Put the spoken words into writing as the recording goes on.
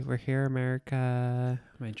We're here, America.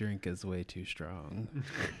 My drink is way too strong.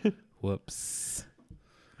 Whoops.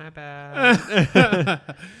 My bad.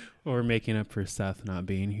 We're making up for Seth not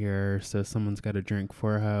being here, so someone's got to drink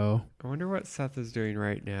for ho. I wonder what Seth is doing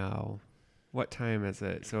right now. What time is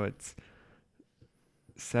it? So it's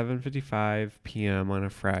 7:55 p.m. on a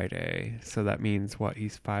Friday. So that means what?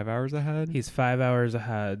 He's 5 hours ahead? He's 5 hours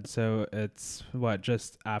ahead, so it's, what,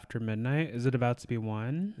 just after midnight? Is it about to be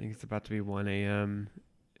 1? I think it's about to be 1 a.m.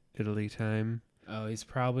 Italy time. Oh, he's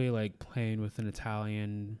probably, like, playing with an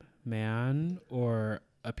Italian man or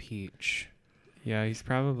a peach. Yeah, he's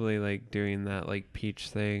probably, like, doing that, like, peach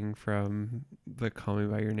thing from the Call Me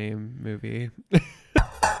By Your Name movie.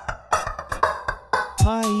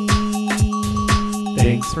 Hi.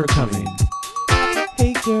 Thanks for coming.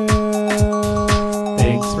 Hey, girl.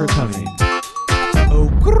 Thanks for coming. Oh,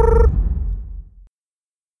 grrr.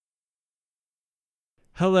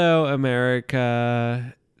 Hello,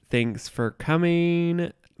 America. Thanks for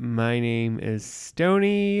coming. My name is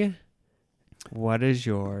Stony. What is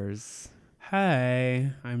yours?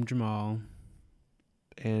 Hi, I'm Jamal.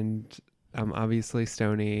 And I'm obviously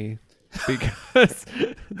Stony because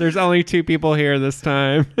there's only 2 people here this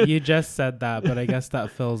time. You just said that, but I guess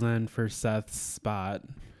that fills in for Seth's spot.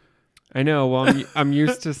 I know. Well, I'm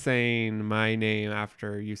used to saying my name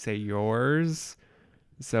after you say yours.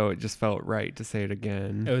 So it just felt right to say it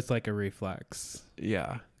again. It was like a reflex.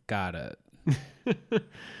 Yeah. Got it.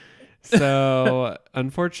 So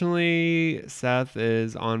unfortunately, Seth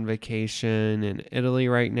is on vacation in Italy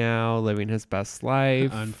right now, living his best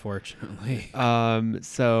life. Unfortunately.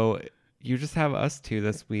 So you just have us 2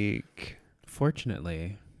 this week.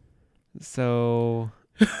 Fortunately. So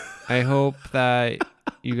I hope that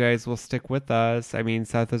you guys will stick with us. I mean,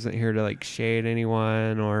 Seth isn't here to like shade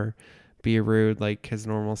anyone or be rude like his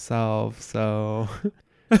normal self. So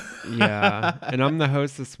yeah. And I'm the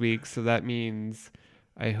host this week, so that means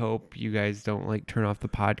I hope you guys don't like turn off the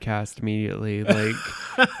podcast immediately. Like,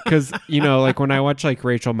 cause you know, like when I watch like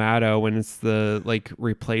Rachel Maddow, when it's the like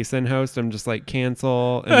replacing host, I'm just like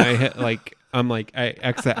cancel. And I hit like, I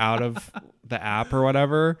exit out of the app or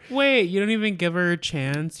whatever. Wait, you don't even give her a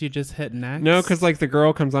chance? You just hit next? No, cause like the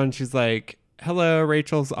girl comes on, she's like, hello,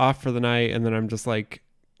 Rachel's off for the night. And then I'm just like,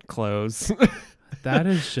 close. That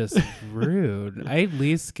is just rude. I at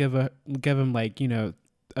least give him like,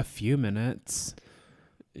 a few minutes.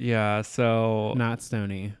 Yeah, so Not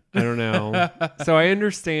Stony. I don't know. So I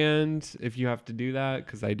understand if you have to do that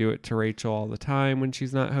because I do it to Rachel all the time when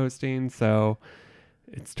she's not hosting. So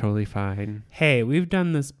it's totally fine. Hey, we've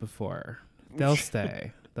done this before. They'll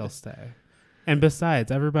stay. They'll stay. And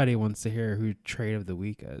besides, everybody wants to hear who Trade of the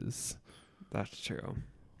Week is. That's true.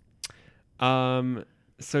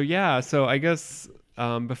 So yeah, so I guess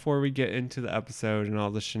before we get into the episode and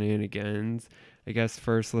all the shenanigans, I guess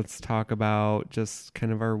first let's talk about just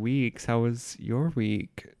kind of our weeks. How was your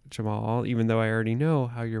week, Jamal? Even though I already know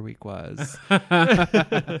how your week was.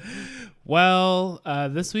 Well,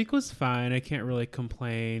 this week was fine. I can't really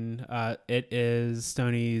complain. It is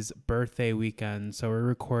Stoney's birthday weekend, so we're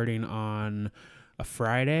recording on a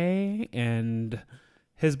Friday, and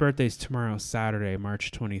his birthday's tomorrow, Saturday,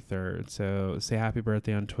 March 23rd. So say happy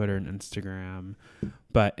birthday on Twitter and Instagram.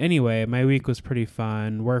 But anyway, my week was pretty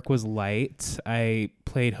fun. Work was light. I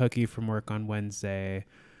played hooky from work on Wednesday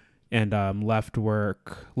and left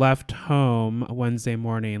home Wednesday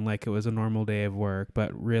morning like it was a normal day of work.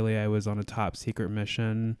 But really, I was on a top secret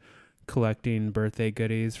mission collecting birthday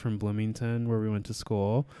goodies from Bloomington where we went to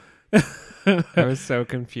school. I was so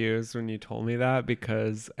confused when you told me that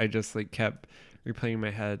because I just like kept replaying in my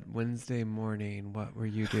head, Wednesday morning, what were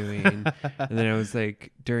you doing? And then I was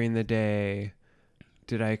like, during the day,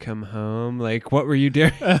 did I come home? Like, what were you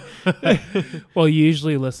doing? Well,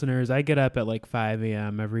 usually listeners, I get up at like 5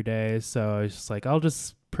 a.m. every day. So I was just like, I'll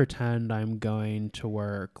just pretend I'm going to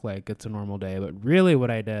work like it's a normal day. But really what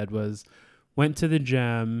I did was went to the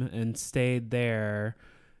gym and stayed there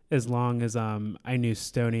as long as I knew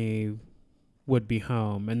Stony would be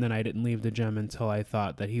home. And then I didn't leave the gym until I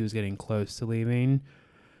thought that he was getting close to leaving.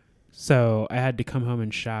 So I had to come home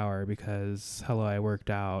and shower because, I worked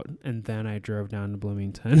out. And then I drove down to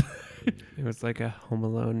Bloomington. It was like a Home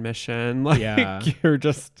Alone mission. Like, Yeah. You're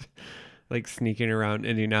just like sneaking around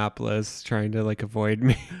Indianapolis trying to like avoid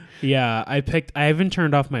me. Yeah, I even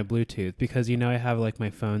turned off my Bluetooth because, I have like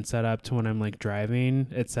my phone set up to when I'm like driving.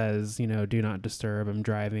 It says, do not disturb. I'm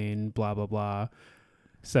driving, blah, blah, blah.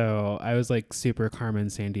 So I was like super Carmen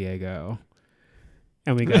Sandiego.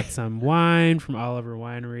 And we got some wine from Oliver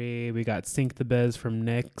Winery. We got Sink the Biz from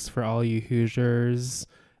Nick's for all you Hoosiers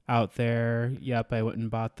out there. Yep, I went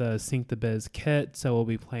and bought the Sync the Biz kit, so we'll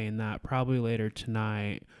be playing that probably later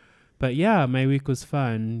tonight. But yeah, my week was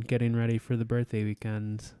fun getting ready for the birthday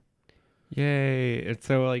weekend. Yay. It's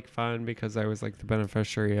so like fun because I was like the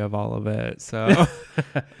beneficiary of all of it. So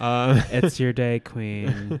It's your day,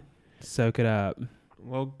 queen. Soak it up.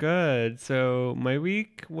 well, good. So my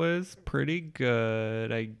week was pretty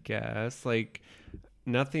good, I guess. Like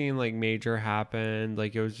nothing like major happened.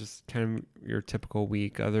 Like it was just kind of your typical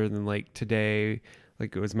week other than like today,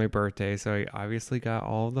 like it was my birthday. So I obviously got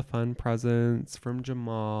all the fun presents from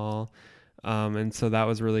Jamal. And so that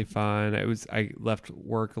was really fun. I left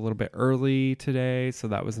work a little bit early today, so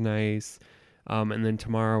that was nice. And then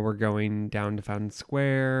tomorrow we're going down to Fountain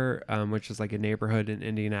Square, which is like a neighborhood in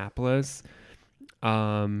Indianapolis,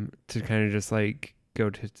 to kind of just like go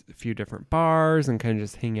to a few different bars and kind of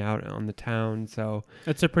just hang out on the town. So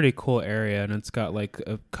It's a pretty cool area, and it's got like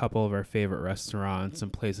a couple of our favorite restaurants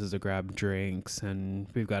and places to grab drinks, and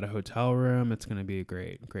we've got a hotel room. It's going to be a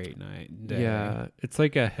great night. Day. yeah, it's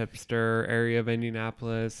like a hipster area of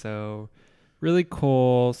Indianapolis. So really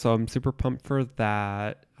cool. So I'm super pumped for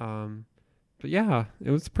that. But yeah,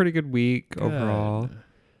 it was a pretty good week overall. Good.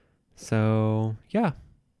 So yeah.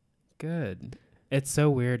 Good. It's so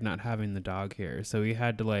weird not having the dog here. So we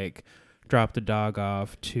had to like drop the dog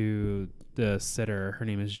off to the sitter. Her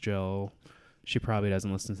name is Jill. She probably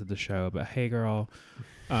doesn't listen to the show, but hey girl.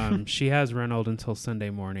 She has Reynolds until Sunday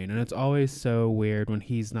morning, and it's always so weird when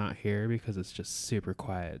he's not here because it's just super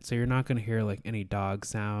quiet. So you're not going to hear like any dog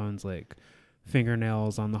sounds, like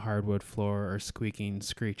fingernails on the hardwood floor or squeaking,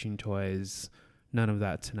 screeching toys. None of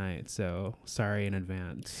that tonight, so sorry in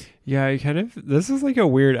advance. Yeah, this is like a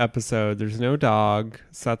weird episode. There's no dog.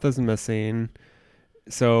 Seth is missing.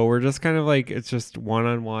 So we're just kind of like, it's just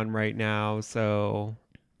one-on-one right now. So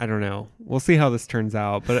I don't know. We'll see how this turns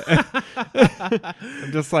out. But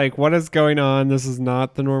I'm just like, what is going on? This is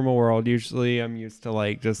not the normal world. Usually I'm used to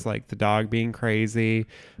like, just like the dog being crazy,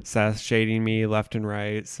 Seth shading me left and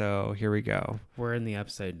right. So here we go. We're in the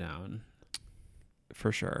upside down.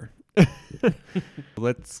 For sure.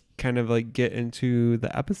 Let's kind of like get into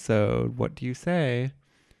the episode. What do you say?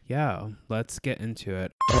 Yeah, let's get into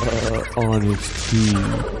it. Honesty.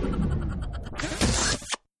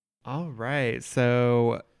 All right.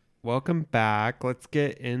 So welcome back. Let's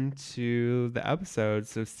get into the episode.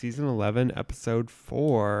 So season 11, episode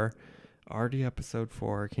 4. Already episode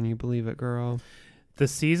 4. Can you believe it, girl? The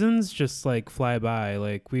seasons just like fly by.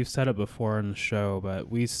 Like we've said it before on the show, but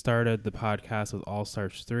we started the podcast with All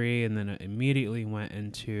Stars 3, and then it immediately went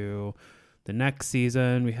into the next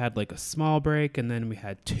season. We had like a small break, and then we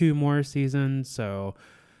had 2 more seasons. So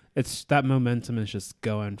it's that momentum is just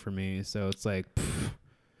going for me. So it's like,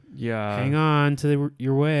 Yeah. hang on to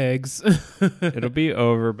your wigs. It'll be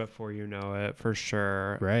over before you know it, for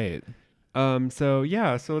sure. Right. So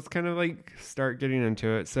yeah, so let's kind of like start getting into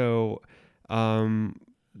it. So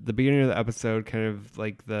the beginning of the episode, kind of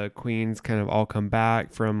like the queens kind of all come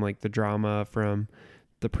back from like the drama from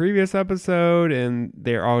the previous episode, and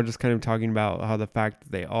they're all just kind of talking about how the fact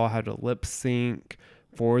that they all had to lip sync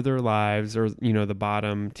for their lives, or you know, the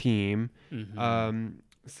bottom team. Mm-hmm.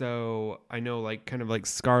 So I know like kind of like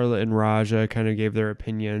Scarlett and Raja kind of gave their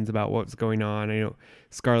opinions about what's going on. I know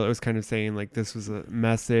Scarlett was kind of saying like this was a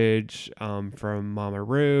message from Mama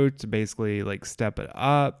Ru to basically like step it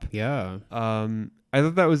up. Yeah. I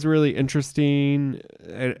thought that was really interesting.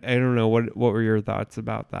 I don't know, what were your thoughts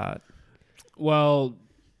about that? Well,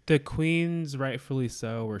 the queens, rightfully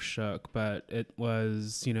so, were shook, but it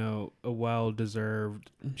was, you know, a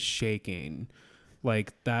well-deserved shaking.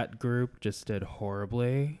 Like, that group just did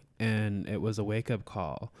horribly, and it was a wake-up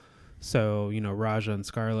call. So, you know, Raja and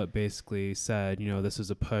Scarlett basically said, you know, this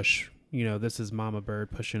is a push. You know, this is Mama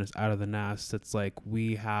Bird pushing us out of the nest. It's like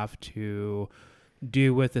we have to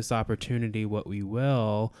do with this opportunity what we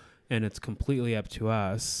will, and it's completely up to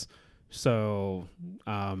us. So,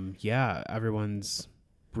 yeah, everyone's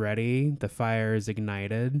ready. The fire is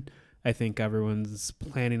ignited. I think everyone's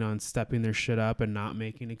planning on stepping their shit up and not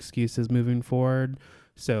making excuses moving forward.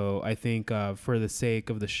 So I think for the sake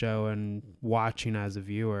of the show and watching as a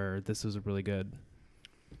viewer, this was really good.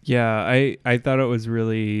 Yeah, I thought it was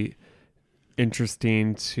really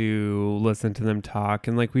interesting to listen to them talk.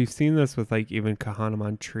 And like we've seen this with like even Kahana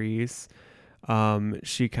Montrese.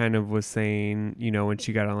 She kind of was saying, you know, when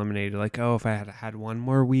she got eliminated, like, oh, if I had had one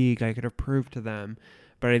more week, I could have proved to them.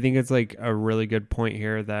 But I think it's like a really good point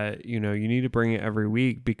here that, you know, you need to bring it every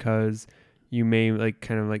week because you may like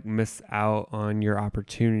kind of like miss out on your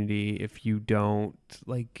opportunity if you don't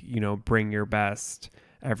like, you know, bring your best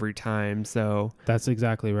every time. So That's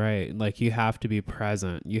exactly right. Like, you have to be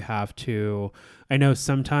present. You have to, I know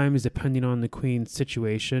sometimes depending on the queen's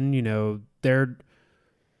situation, you know,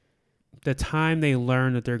 the time they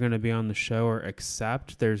learn that they're going to be on the show or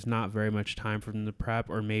accept, there's not very much time for them to prep,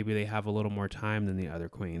 or maybe they have a little more time than the other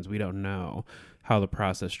queens. We don't know how the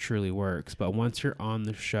process truly works. But once you're on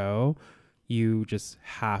the show, you just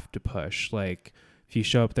have to push. Like, if you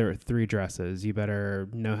show up there with 3 dresses, you better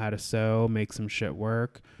know how to sew, make some shit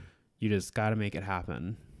work. You just got to make it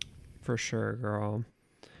happen. for sure, girl.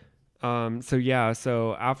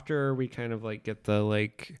 So after we kind of like get the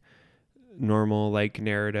like normal like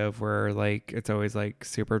narrative where like it's always like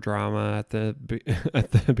super drama at the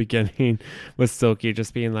at the beginning with Silky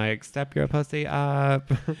just being like, step your pussy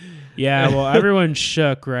up. Yeah, well, everyone's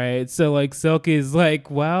shook, right? So like Silky's like,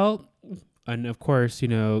 well, and of course, you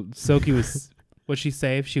know, Silky was was she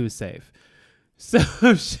safe? She was safe.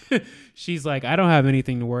 So she's like, I don't have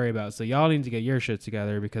anything to worry about. So y'all need to get your shit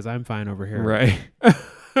together because I'm fine over here. Right.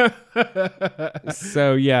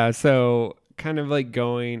 So kind of like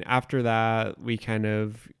going after that, we kind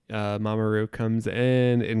of Mamoru comes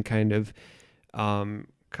in and kind of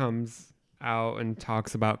comes out and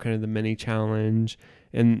talks about kind of the mini challenge,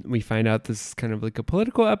 and we find out this is kind of like a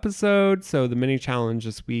political episode. So the mini challenge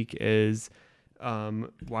this week is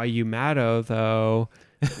Why You Maddo Though,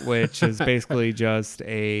 which is basically just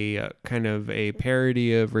a kind of a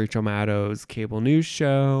parody of Rachel Maddow's cable news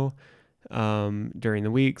show during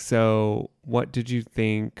the week. So what did you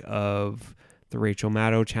think of the Rachel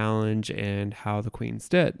Maddow challenge and how the queens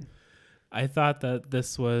did? I thought that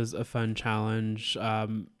this was a fun challenge.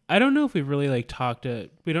 I don't know if we really like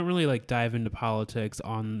we don't really like dive into politics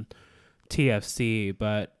on TFC,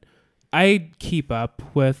 but I keep up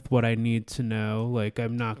with what I need to know. Like,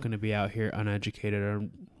 I'm not going to be out here uneducated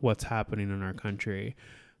on what's happening in our country,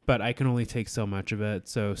 but I can only take so much of it.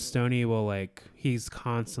 So Stoney will he's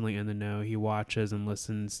constantly in the know. He watches and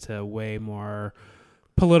listens to way more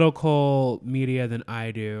political media than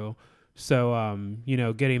I do. So,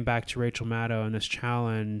 getting back to Rachel Maddow and this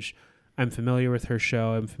challenge, I'm familiar with her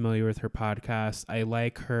show. I'm familiar with her podcast. I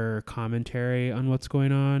like her commentary on what's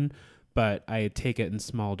going on, but I take it in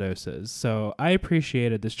small doses. So I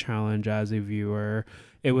appreciated this challenge as a viewer.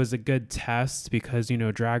 It was a good test because,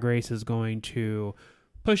 Drag Race is going to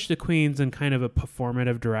push the queens in kind of a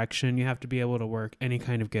performative direction. You have to be able to work any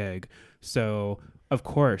kind of gig. So, of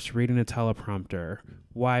course, reading a teleprompter,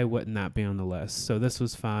 why wouldn't that be on the list? So this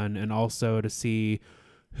was fun. And also to see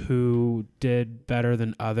who did better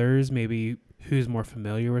than others, maybe who's more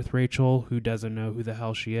familiar with Rachel, who doesn't know who the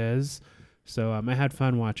hell she is. So I had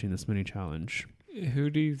fun watching this mini challenge. Who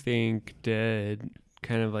do you think did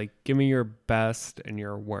kind of like, give me your best and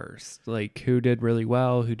your worst? Like, who did really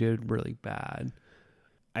well, who did really bad?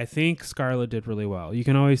 I think Scarlett did really well. You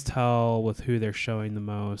can always tell with who they're showing the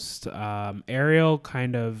most. Ariel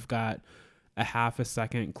kind of got a half a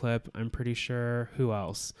second clip, I'm pretty sure. Who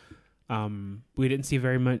else? We didn't see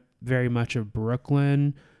very much of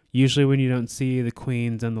Brooklyn. Usually when you don't see the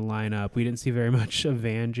queens in the lineup, we didn't see very much of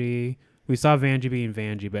Vanjie. We saw Vanjie being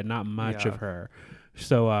Vanjie, but not much of her.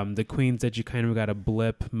 So the queens that you kind of got a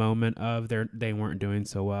blip moment of, they weren't doing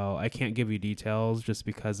so well. I can't give you details just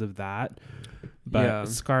because of that. But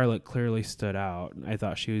Scarlett clearly stood out. I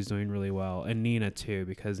thought she was doing really well. And Nina too,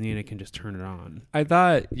 because Nina can just turn it on. I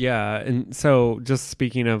thought, yeah. And so just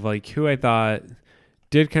speaking of like who I thought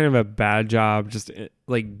did kind of a bad job just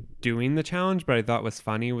like doing the challenge, but I thought was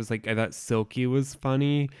funny was like, I thought Silky was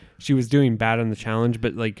funny. She was doing bad on the challenge,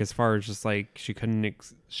 but like as far as just like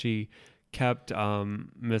she kept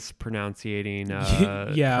mispronunciating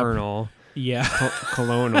Colonel. Yeah.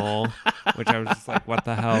 Colonel, which I was just like, what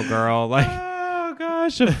the hell, girl? Like, oh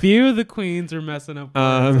gosh, a few of the queens are messing up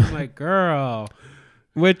words. I'm like, girl.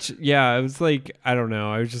 Which, yeah, it was like, I don't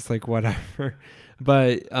know. I was just like, whatever.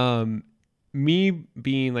 But me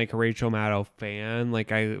being like a Rachel Maddow fan,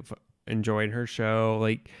 like I've enjoyed her show.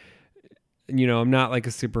 Like, I'm not like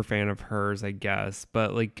a super fan of hers, I guess,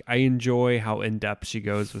 but like I enjoy how in depth she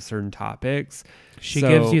goes with certain topics. She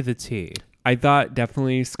gives you the tea. I thought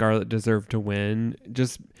definitely Scarlett deserved to win.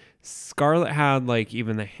 Just Scarlett had like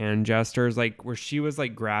even the hand gestures, like where she was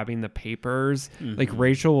like grabbing the papers. Mm-hmm. Like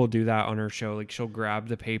Rachel will do that on her show. Like she'll grab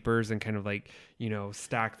the papers and kind of like,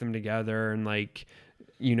 stack them together and like,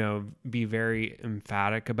 be very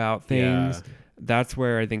emphatic about things. Yeah. That's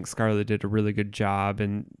where I think Scarlett did a really good job.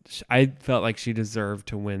 And I felt like she deserved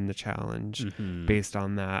to win the challenge based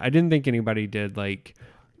on that. I didn't think anybody did like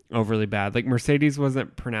overly bad. Like Mercedes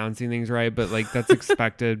wasn't pronouncing things right, but like that's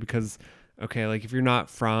expected because okay, like if you're not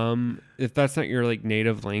if that's not your like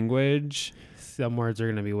native language, Some words are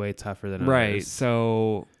going to be way tougher than right? others.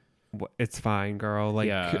 So it's fine, girl. Like,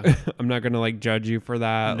 Yeah. I'm not gonna like judge you for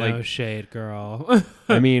that. No Like, shade, girl.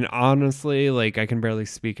 I mean, honestly, like I can barely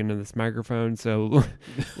speak into this microphone, so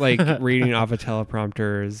like reading off a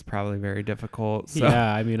teleprompter is probably very difficult. So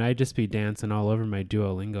Yeah, I mean, I'd just be dancing all over my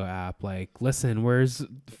Duolingo app. Like, listen, where's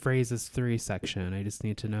phrases 3 section? I just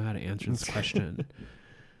need to know how to answer this question.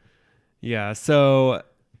 yeah, so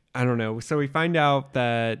I don't know. So we find out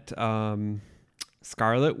that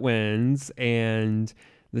Scarlet wins, and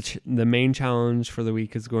the main challenge for the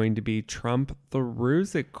week is going to be Trump the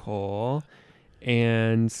Rusical.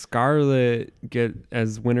 And Scarlet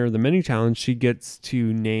as winner of the mini challenge, she gets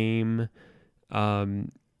to name the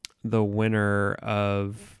winner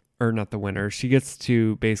or not the winner. She gets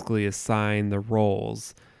to basically assign the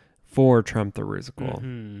roles for Trump the Rusical.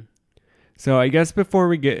 Mm-hmm. So I guess before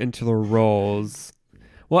we get into the roles,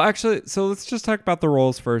 well, actually, so let's just talk about the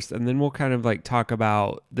roles first, and then we'll kind of like talk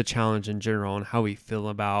about the challenge in general and how we feel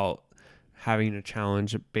about having a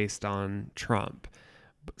challenge based on Trump.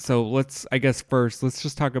 So I guess first, let's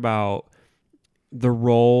just talk about the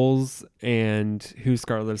roles and who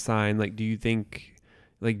Scarlett assigned. Like, do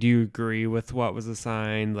you agree with what was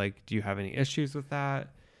assigned? Like, do you have any issues with that?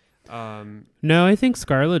 No, I think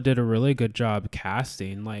Scarlett did a really good job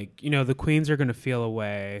casting. Like, the queens are going to feel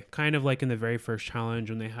away, kind of like in the very first challenge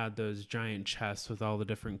when they had those giant chests with all the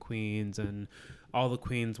different queens, and all the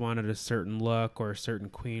queens wanted a certain look or a certain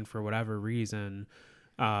queen for whatever reason.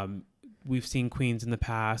 We've seen queens in the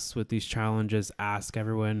past with these challenges ask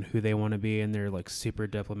everyone who they want to be, and they're like super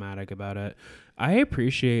diplomatic about it. I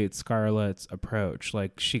appreciate Scarlett's approach.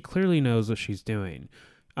 Like, she clearly knows what she's doing.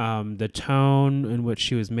 The tone in which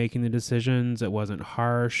she was making the decisions, it wasn't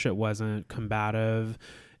harsh, it wasn't combative,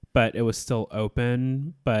 but it was still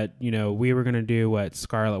open. But, we were going to do what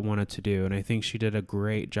Scarlett wanted to do, and I think she did a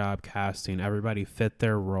great job casting. Everybody fit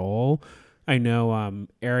their role. I know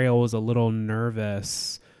Ariel was a little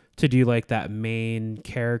nervous to do like that main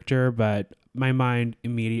character, but my mind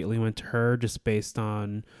immediately went to her just based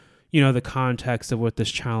on, the context of what this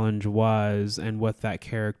challenge was and what that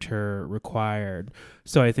character required.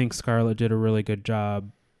 So I think Scarlett did a really good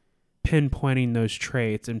job pinpointing those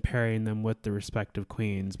traits and pairing them with the respective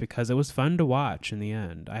queens, because it was fun to watch in the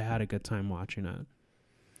end. I had a good time watching it.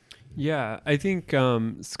 Yeah, I think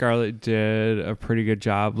Scarlett did a pretty good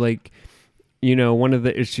job. Like, one of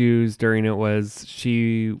the issues during it was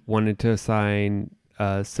she wanted to assign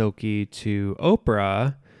Silky to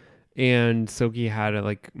Oprah, and Silky had a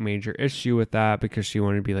like major issue with that because she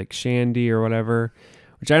wanted to be like Shandy or whatever,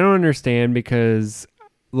 which I don't understand because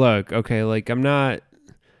look, okay, like I'm not,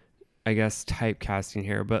 I guess, typecasting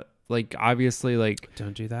here, but like obviously like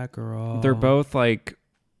Don't do that, girl. they're both like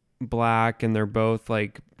black and they're both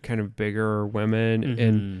like kind of bigger women. Mm-hmm.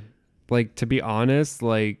 And like, to be honest,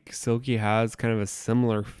 like Silky has kind of a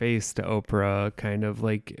similar face to Oprah, kind of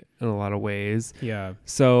like in a lot of ways. Yeah.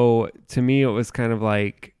 So to me, it was kind of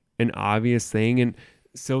like an obvious thing. And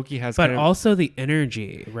Silky has But kind of, also the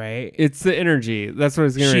energy, right? it's the energy. That's what I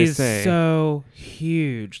was going to She's say. so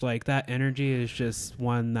huge. Like, that energy is just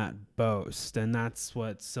one that boasts, and that's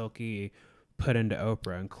what Silky put into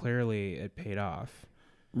Oprah, and clearly it paid off.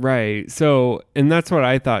 Right. So, and that's what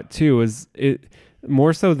I thought too, was it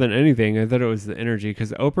more so than anything. I thought it was the energy,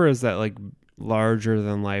 because Oprah is that like larger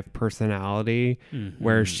than life personality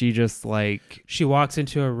where she just like, she walks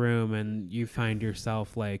into a room and you find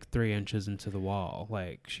yourself like 3 inches into the wall.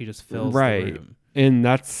 Like, she just fills the room. And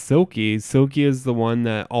that's Silky. Silky is the one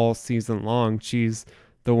that all season long, she's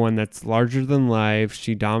the one that's larger than life.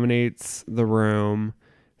 She dominates the room.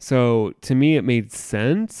 So to me, it made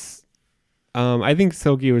sense. I think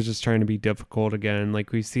Silky was just trying to be difficult again.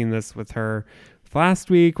 Like, we've seen this with her last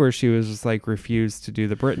week where she was just like refused to do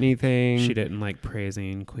the Britney thing. She didn't like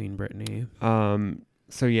praising Queen Britney.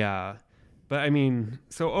 So yeah. But I mean,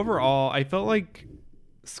 so overall, I felt like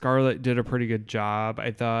Scarlett did a pretty good job.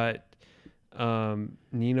 I thought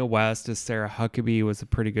Nina West as Sarah Huckabee was a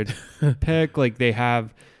pretty good pick. Like, they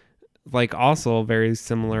have like also very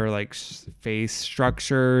similar like face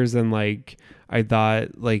structures, and like I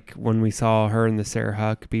thought like when we saw her in the Sarah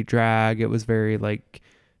Huckabee drag, it was very like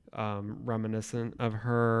reminiscent of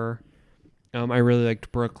her. I really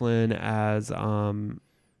liked Brooklyn as Ivana.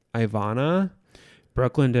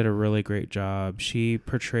 Brooklyn did a really great job. She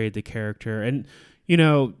portrayed the character, and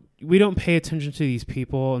we don't pay attention to these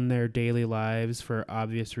people in their daily lives for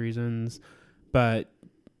obvious reasons, but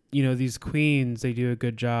these queens, they do a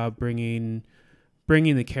good job bringing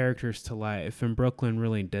the characters to life, and Brooklyn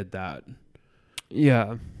really did that.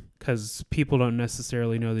 Yeah. because people don't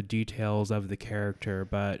necessarily know the details of the character,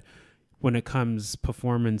 but when it comes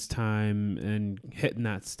performance time and hitting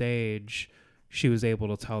that stage, she was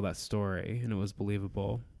able to tell that story, and it was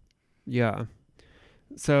believable. Yeah.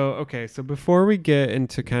 So, okay, so before we get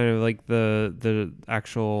into kind of like the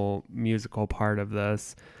actual musical part of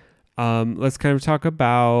this, let's kind of talk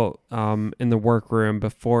about in the workroom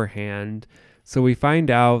beforehand. So we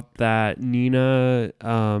find out that Nina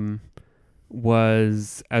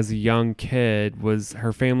was, as a young kid, was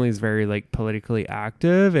her family is very like politically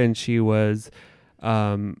active, and she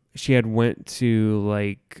had went to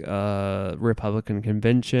like Republican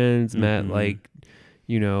conventions, met like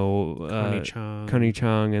Connie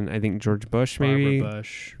Chung, and I think George Bush, maybe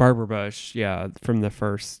Barbara Bush, yeah, from the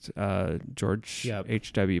first George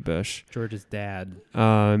H.W. Bush, George's dad.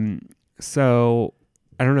 So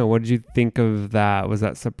I don't know, what did you think of that? Was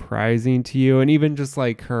that surprising to you? And even just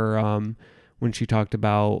like her when she talked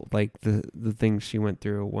about like the things she went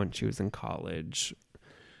through when she was in college.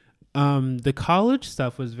 The college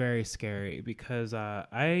stuff was very scary because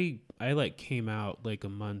I like came out like a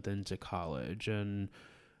month into college, and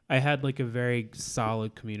I had like a very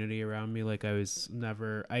solid community around me. Like I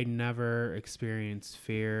never experienced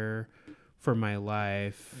fear for my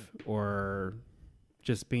life or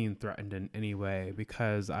just being threatened in any way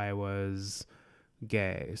because I was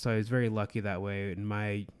gay. So I was very lucky that way in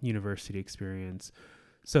my university experience.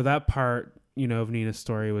 So that part, of Nina's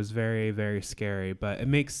story was very, very scary, but it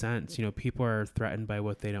makes sense. People are threatened by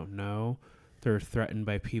what they don't know. They're threatened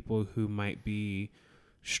by people who might be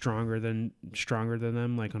stronger than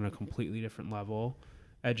them, like on a completely different level,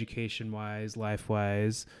 education wise, life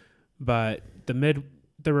wise. But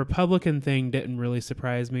the Republican thing didn't really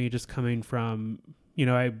surprise me, just coming from,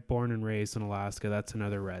 I born and raised in Alaska. That's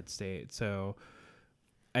another red state. So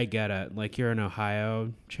I get it. Like, you're in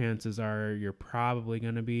Ohio, chances are you're probably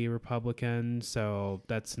going to be Republican. So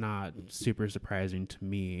that's not super surprising to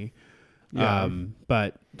me. Yeah.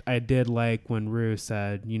 But I did like when Rue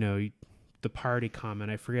said, the party comment.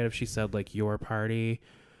 I forget if she said like your party,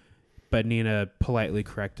 but Nina politely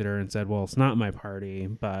corrected her and said, well, it's not my party,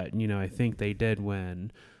 but I think they did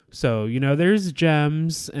win. So, there's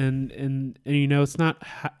gems and it's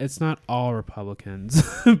not all Republicans,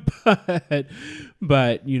 but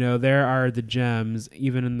there are the gems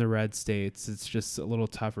even in the red states. It's just a little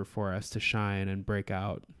tougher for us to shine and break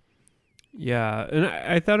out. Yeah. And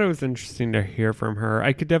I thought it was interesting to hear from her.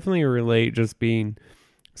 I could definitely relate, just being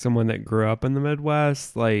someone that grew up in the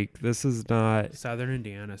Midwest. Like, this is not Southern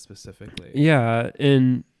Indiana specifically. Yeah.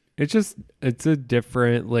 And it's a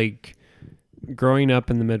different, like, growing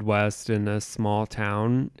up in the Midwest in a small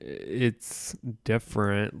town, it's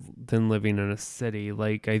different than living in a city.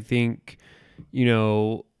 Like, I think,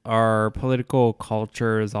 our political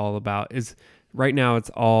culture is right now it's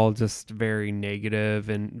all just very negative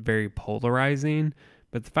and very polarizing.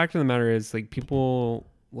 But the fact of the matter is, like, people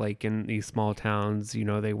like in these small towns,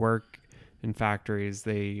 they work in factories,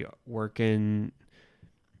 they work in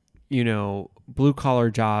blue collar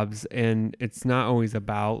jobs, and it's not always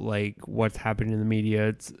about like what's happening in the media.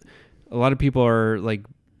 It's a lot of people are like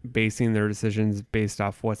basing their decisions based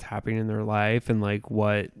off what's happening in their life and like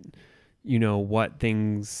what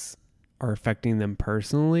things are affecting them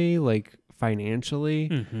personally, like financially.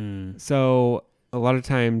 Mm-hmm. So a lot of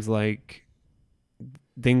times, like,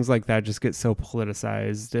 things like that just get so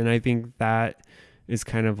politicized, and I think that is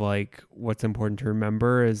kind of like what's important to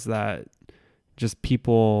remember, is that just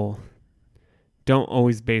people don't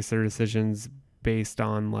always base their decisions based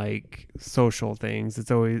on like social things.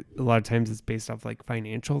 It's always, a lot of times it's based off like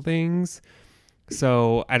financial things.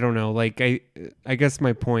 So I don't know, like I guess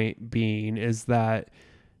my point being is that,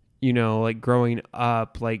 like growing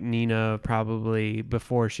up, like Nina probably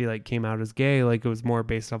before she like came out as gay, like it was more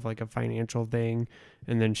based off like a financial thing.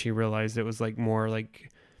 And then she realized it was like more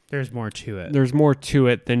like, there's more to it. There's more to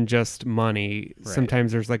it than just money. Right.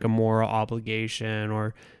 Sometimes there's like a moral obligation,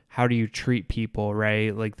 or how do you treat people,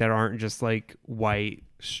 right? Like, that aren't just like white,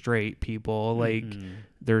 straight people. Like,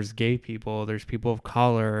 there's gay people, there's people of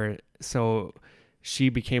color. So she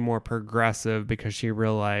became more progressive because she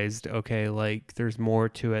realized, okay, like, there's more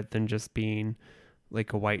to it than just being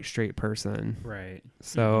like a white, straight person. Right.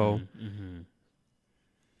 So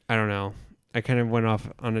I don't know. I kind of went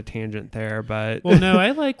off on a tangent there, but well, no,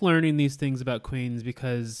 I like learning these things about queens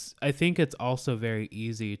because I think it's also very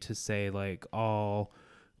easy to say like all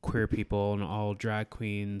queer people and all drag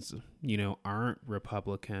queens, aren't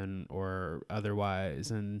Republican or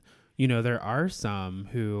otherwise. And, there are some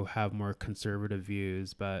who have more conservative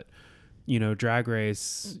views, but, Drag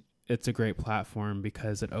Race, it's a great platform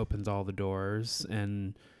because it opens all the doors,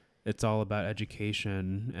 and it's all about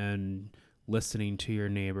education and listening to your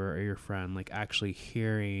neighbor or your friend, like actually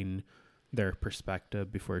hearing their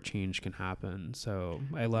perspective before change can happen. So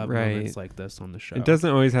I love moments like this on the show. It doesn't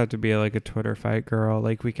always have to be like a Twitter fight, girl.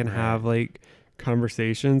 Like we can have like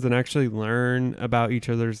conversations and actually learn about each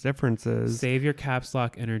other's differences. Save your caps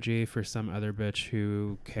lock energy for some other bitch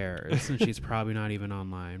who cares, and she's probably not even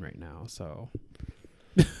online right now. So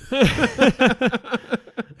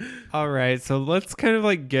all right, so let's kind of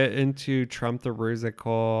like get into Trump the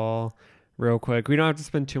Rusical real quick. We don't have to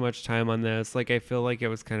spend too much time on this. Like I feel like it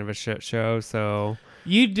was kind of a shit show. So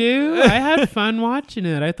you do? I had fun watching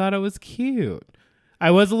it. I thought it was cute. I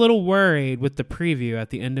was a little worried with the preview at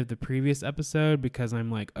the end of the previous episode because I'm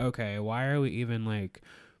like, okay, why are we even like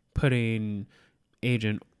putting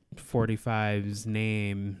Agent 45's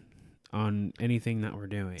name on anything that we're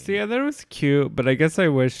doing? So yeah, that was cute, but I guess I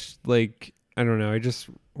wish like I don't know, I just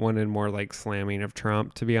wanted more like slamming of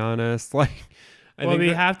Trump, to be honest. Like I think we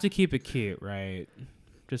have to keep it cute, right?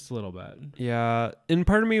 Just a little bit. Yeah. And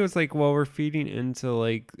part of me was like, well, we're feeding into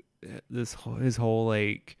like his whole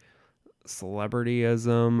like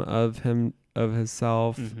celebrityism of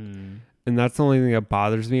himself. Mm-hmm. And that's the only thing that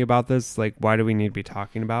bothers me about this. Like, why do we need to be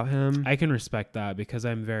talking about him? I can respect that because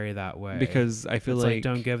I'm very that way. Because I feel like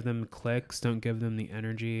don't give them clicks, don't give them the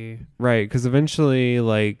energy. Right. Because eventually,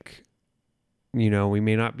 like, you know, we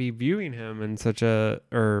may not be viewing him in such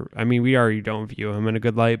we already don't view him in a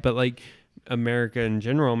good light, but like America in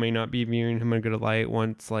general may not be viewing him in a good light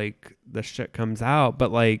once like the shit comes out.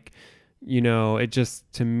 But like, you know, it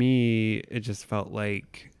just, to me, it just felt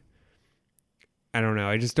like, I don't know.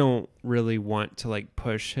 I just don't really want to like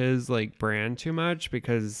push his like brand too much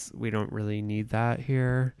because we don't really need that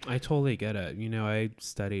here. I totally get it. You know, I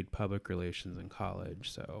studied public relations in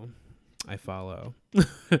college, so I follow.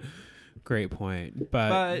 Great point.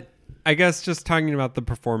 But I guess just talking about the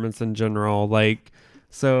performance in general, like,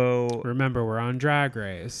 so remember, we're on Drag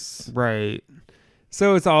Race. Right.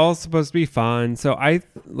 So it's all supposed to be fun. So I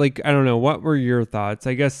don't know. What were your thoughts?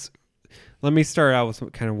 I guess let me start out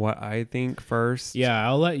with kind of what I think first. Yeah,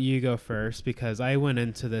 I'll let you go first because I went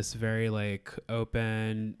into this very like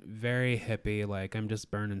open, very hippie. Like I'm just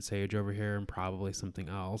burning sage over here and probably something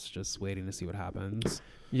else, just waiting to see what happens.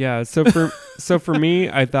 Yeah. So for me,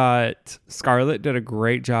 I thought Scarlett did a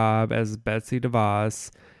great job as Betsy DeVos.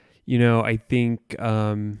 You know, I think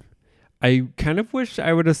I kind of wish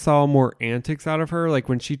I would have saw more antics out of her. Like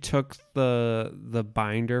when she took the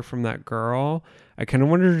binder from that girl, I kind of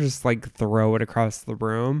wanted to just like throw it across the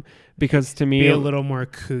room because to me, be a little more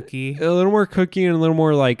kooky and a little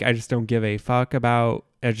more like, I just don't give a fuck about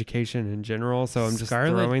education in general. So I'm just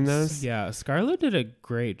throwing this. Yeah. Scarlett did a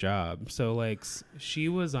great job. So like she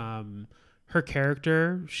was, her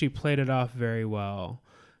character, she played it off very well.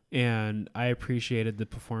 And I appreciated the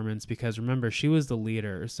performance because remember, she was the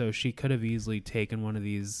leader. So she could have easily taken one of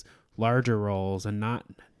these larger roles and not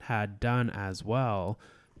had done as well.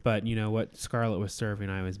 But you know what Scarlett was serving,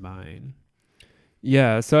 I was buying.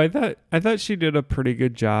 Yeah. So I thought she did a pretty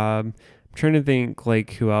good job. I'm trying to think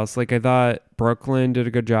like who else. Like I thought Brooklyn did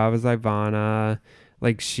a good job as Ivana.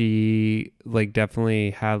 Like she like definitely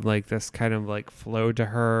had like this kind of like flow to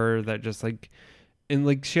her that just like, and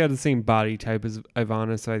like she had the same body type as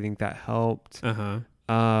Ivana, so I think that helped.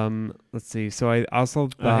 Let's see. So I also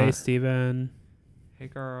thought, hey Steven. Hey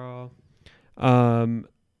girl.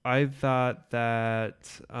 I thought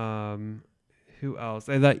that who else?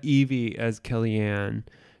 I thought Evie as Kellyanne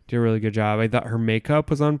did a really good job. I thought her makeup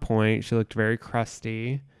was on point. She looked very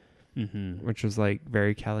crusty, which was like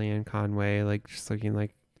very Kellyanne Conway, like just looking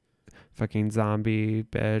like fucking zombie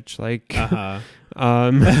bitch. Like,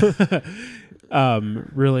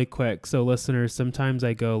 really quick. So listeners, sometimes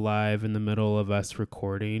I go live in the middle of us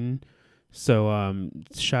recording. So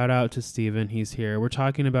shout out to Steven. He's here. We're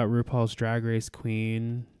talking about RuPaul's Drag Race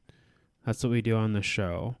Queen. That's what we do on the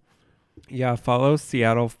show. Yeah, follow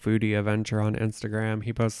Seattle Foodie Adventure on Instagram.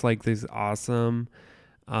 He posts like these awesome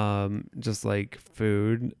just like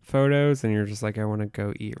food photos and you're just like, I want to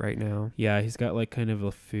go eat right now. Yeah, he's got like kind of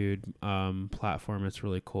a food platform. It's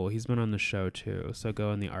really cool. He's been on the show too, so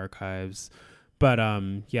go in the archives. But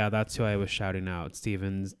yeah, that's who I was shouting out.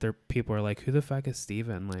 Steven's there. People are like, who the fuck is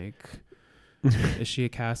Steven? Like, is she a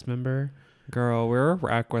cast member? Girl, we're a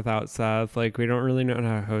wreck without Seth. Like, we don't really know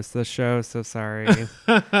how to host this show, so sorry.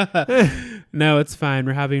 No, it's fine.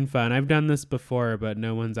 We're having fun. I've done this before, but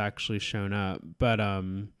no one's actually shown up. But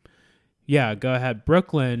yeah, go ahead.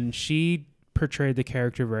 Brooklyn, she portrayed the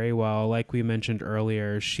character very well. Like we mentioned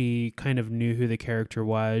earlier, she kind of knew who the character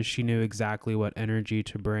was. She knew exactly what energy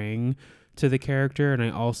to bring to the character. And I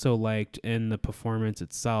also liked in the performance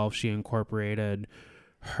itself, she incorporated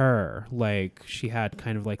her. Like she had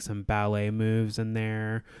kind of like some ballet moves in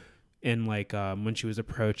there. In like when she was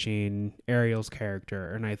approaching Ariel's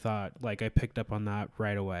character, and I thought like I picked up on that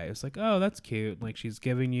right away. It's like, oh, that's cute. Like she's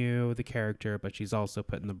giving you the character, but she's also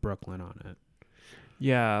putting the Brooklyn on it.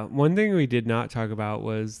 Yeah, one thing we did not talk about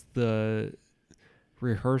was the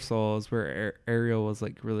rehearsals where Ariel was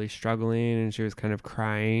like really struggling and she was kind of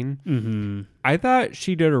crying. Mm-hmm. I thought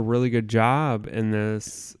she did a really good job in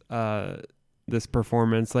this this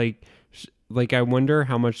performance. Like I wonder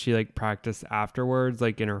how much she like practiced afterwards,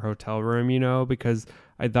 like in her hotel room, you know, because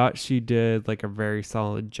I thought she did like a very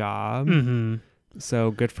solid job. Mm-hmm.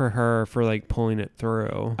 So good for her for like pulling it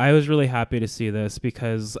through. I was really happy to see this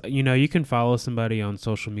because, you know, you can follow somebody on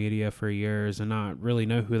social media for years and not really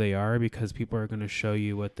know who they are because people are going to show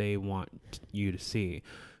you what they want you to see.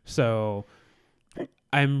 So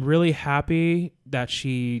I'm really happy that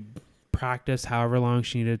she practiced however long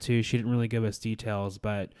she needed to. She didn't really give us details,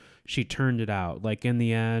 but she turned it out. Like in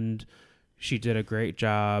the end, she did a great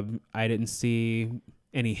job. I didn't see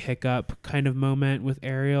any hiccup kind of moment with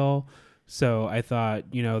Ariel. So I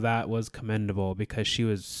thought, you know, that was commendable because she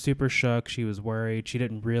was super shook. She was worried. She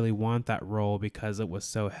didn't really want that role because it was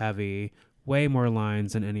so heavy. Way more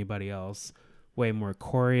lines than anybody else. Way more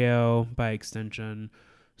choreo by extension.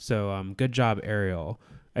 So good job, Ariel.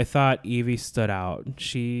 I thought Evie stood out.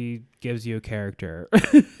 She gives you a character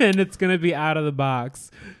and it's going to be out of the box.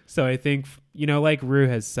 So I think, you know, like Rue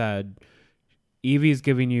has said, Evie's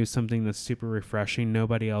giving you something that's super refreshing.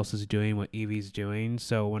 Nobody else is doing what Evie's doing.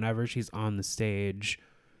 So whenever she's on the stage,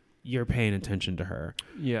 you're paying attention to her.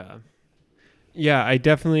 Yeah. Yeah, I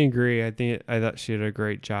definitely agree. I thought she did a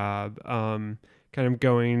great job. Kind of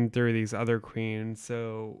going through these other queens.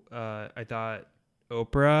 So I thought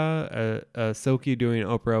Oprah, Silky doing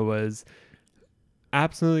Oprah was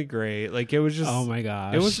absolutely great. Like it was just, oh my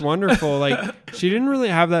gosh, it was wonderful. Like she didn't really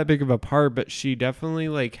have that big of a part, but she definitely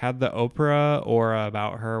like had the Oprah aura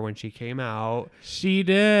about her when she came out. She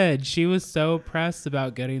did. She was so pressed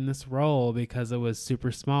about getting this role because it was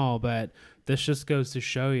super small, but this just goes to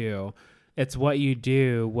show you it's what you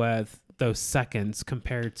do with those seconds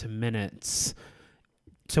compared to minutes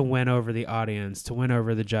to win over the audience, to win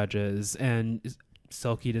over the judges. And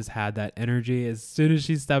Silky just had that energy. As soon as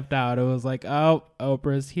she stepped out, it was like, oh,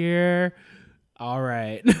 Oprah's here. All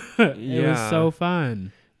right. It was so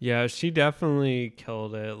fun. Yeah, she definitely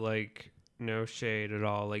killed it. Like no shade at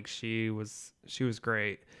all. Like she was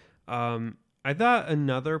great. I thought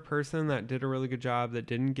another person that did a really good job that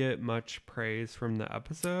didn't get much praise from the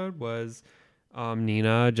episode was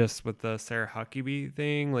Nina, just with the Sarah Huckabee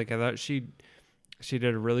thing. Like I thought she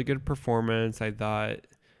did a really good performance. I thought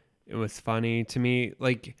it was funny to me.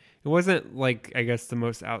 Like it wasn't like I guess the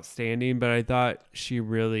most outstanding, but I thought she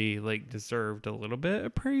really like deserved a little bit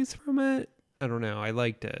of praise from it. I don't know. I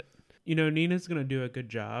liked it. You know, Nina's going to do a good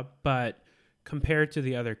job, but compared to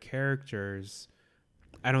the other characters,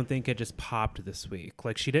 I don't think it just popped this week.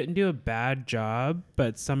 Like she didn't do a bad job,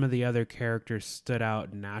 but some of the other characters stood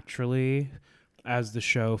out naturally as the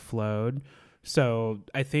show flowed. So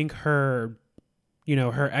I think her, you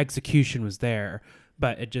know, her execution was there,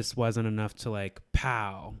 but it just wasn't enough to like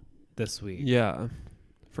pow this week. Yeah,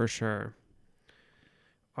 for sure.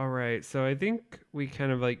 All right. So I think we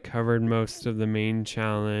kind of like covered most of the main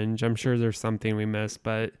challenge. I'm sure there's something we missed,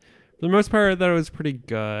 but for the most part, I thought it was pretty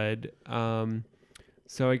good.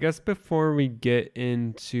 So I guess before we get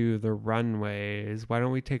into the runways, why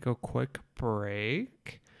don't we take a quick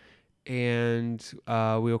break and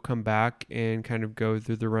we'll come back and kind of go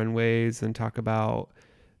through the runways and talk about,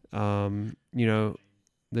 you know,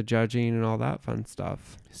 the judging and all that fun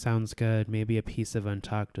stuff. Sounds good. Maybe a piece of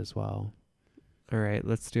Untucked as well. All right,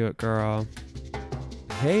 let's do it, girl.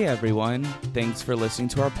 Hey, everyone. Thanks for listening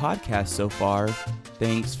to our podcast so far.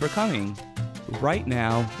 Thanks for coming. Right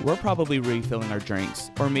now, we're probably refilling our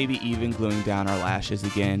drinks or maybe even gluing down our lashes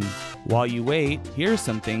again. While you wait, here are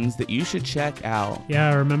some things that you should check out.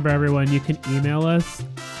 Yeah, remember everyone, you can email us,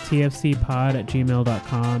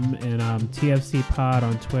 tfcpod@gmail.com and tfcpod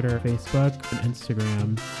on Twitter, Facebook, and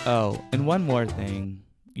Instagram. Oh, and one more thing.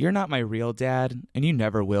 You're not my real dad, and you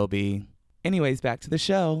never will be. Anyways, back to the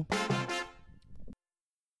show.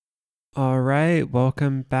 All right,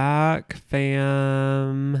 welcome back,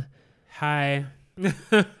 fam. Hi.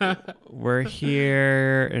 We're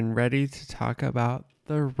here and ready to talk about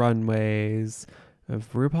the runways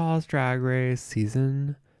of RuPaul's Drag Race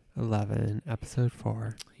Season 11, Episode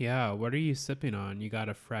 4. Yeah, what are you sipping on? You got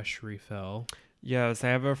a fresh refill. Yes, I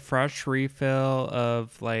have a fresh refill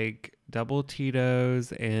of like double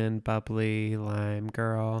Tito's and bubbly lime,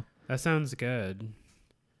 girl. That sounds good.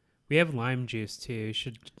 We have lime juice too. You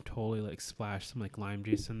should totally like splash some like lime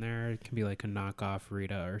juice in there. It can be like a knockoff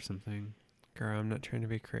Rita or something. Girl, I'm not trying to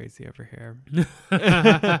be crazy over here.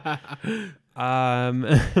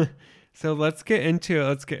 So let's get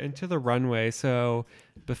into the runway. So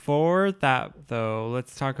before that though,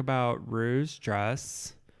 let's talk about Rue's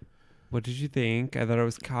dress. What did you think? I thought it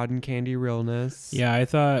was cotton candy realness. Yeah, I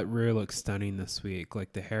thought Rue looked stunning this week.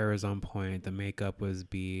 Like the hair was on point, the makeup was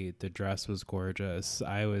beat, the dress was gorgeous.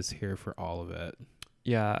 I was here for all of it.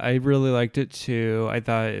 Yeah, I really liked it too. I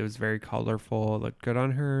thought it was very colorful. It looked good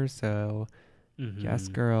on her. So yes,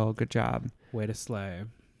 girl, good job. Way to slay.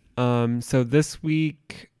 So this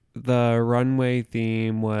week the runway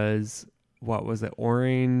theme was, what was it?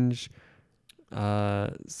 Orange.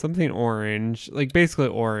 Something orange, like basically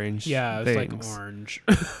orange. Yeah, it's like things. orange.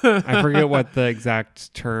 I forget what the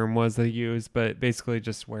exact term was they used, but basically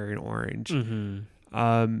just wearing orange.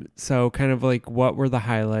 So kind of like, what were the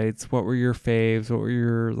highlights? What were your faves?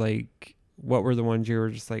 What were the ones you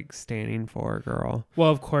were just like standing for, girl? Well,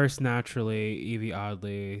 of course, naturally, Evie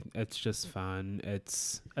Oddly. It's just fun.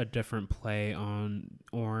 It's a different play on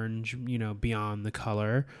orange, beyond the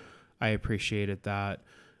color. I appreciated that.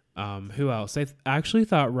 Who else? I actually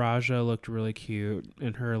thought Raja looked really cute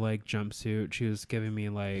in her like jumpsuit. She was giving me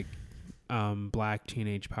like black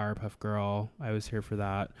teenage Powerpuff Girl. I was here for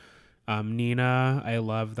that. Nina, I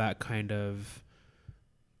love that kind of,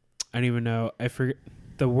 I don't even know, I forget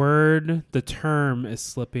the term is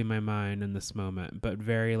slipping my mind in this moment, but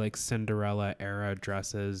very like Cinderella era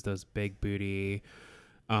dresses, those big booty,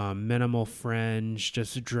 minimal fringe,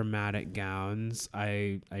 just dramatic gowns.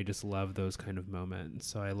 I just love those kind of moments.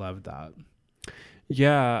 So I loved that.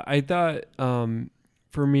 Yeah, I thought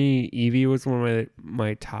for me, Evie was one of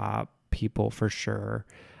my top people for sure.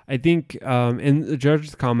 I think and the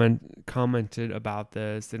judges commented about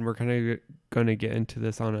this, and we're kind of going to get into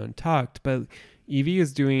this on Untucked, but Evie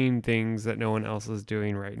is doing things that no one else is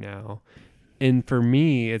doing right now. And for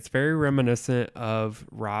me, it's very reminiscent of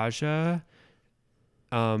Raja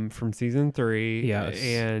from season 3, yes,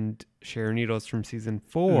 and Sharon Needles from season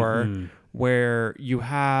 4, where you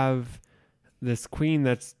have this queen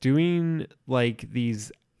that's doing like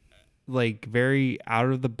these like very out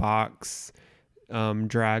of the box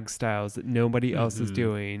drag styles that nobody else is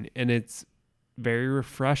doing, and it's very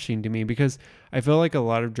refreshing to me, because I feel like a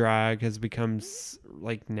lot of drag has become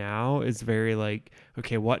like, now is very like,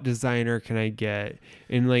 okay, what designer can I get?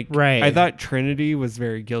 And like, right, I thought Trinity was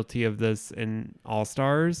very guilty of this in All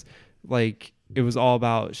Stars. Like, it was all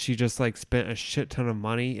about, she just like spent a shit ton of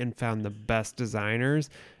money and found the best designers.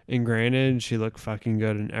 And granted, she looked fucking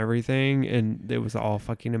good in everything, and it was all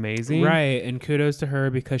fucking amazing. Right, and kudos to her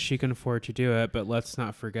because she can afford to do it, but let's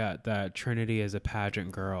not forget that Trinity is a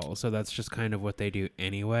pageant girl, so that's just kind of what they do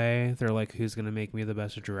anyway. They're like, who's going to make me the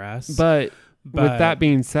best dress? But with that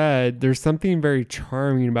being said, there's something very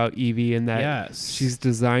charming about Evie in that, yes, she's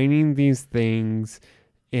designing these things,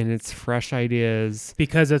 and it's fresh ideas.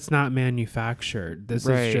 Because it's not manufactured. This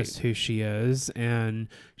right. is just who she is, and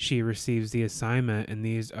she receives the assignment, and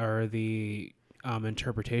these are the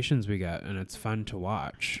interpretations we get, and it's fun to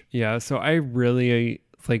watch. Yeah, so I really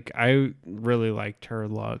liked her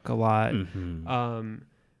look a lot. Kind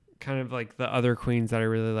of like the other queens that I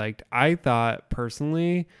really liked. I thought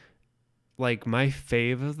personally, like, my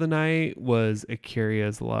fave of the night was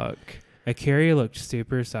Akira's look. Akira looked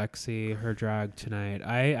super sexy, her drag tonight.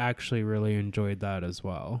 I actually really enjoyed that as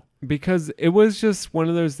well. Because it was just one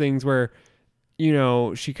of those things where,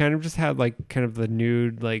 she kind of just had like kind of the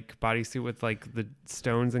nude like bodysuit with like the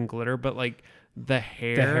stones and glitter, but like the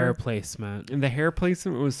hair placement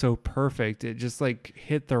was so perfect. It just like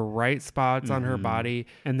hit the right spots on her body,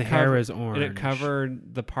 and the hair was orange, and it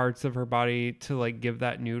covered the parts of her body to like give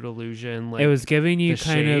that nude illusion. Like, it was giving you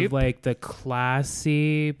kind shape of like the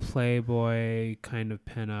classy Playboy kind of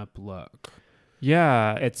pinup look.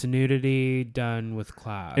 Yeah, it's nudity done with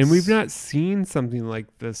class, and we've not seen something like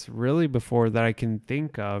this really before that I can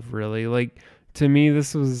think of. Really, like, to me,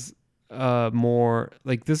 this was more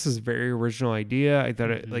like, this is very original idea. I thought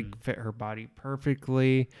it like fit her body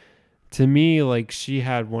perfectly. To me, like, she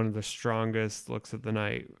had one of the strongest looks of the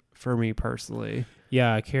night for me personally.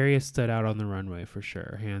 Yeah, Carrie stood out on the runway for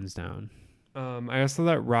sure, hands down. I also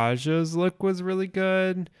thought Raja's look was really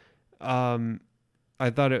good. I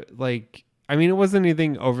thought it like, I mean, it wasn't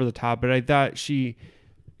anything over the top, but I thought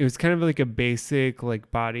it was kind of like a basic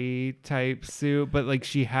like body type suit, but like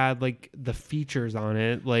she had like the features on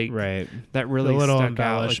it, like, right, that really the little stuck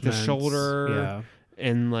out, like the shoulder,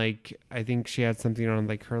 and like I think she had something on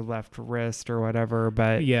like her left wrist or whatever.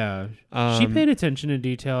 But Yeah. She paid attention to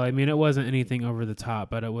detail. I mean, it wasn't anything over the top,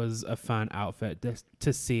 but it was a fun outfit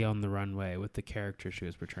to see on the runway with the character she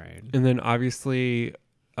was portraying. And then obviously,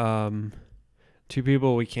 two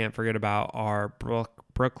people we can't forget about are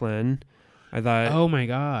Brooklyn. I thought, Oh my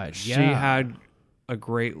God. she Yeah. had a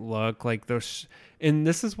great look, like those, and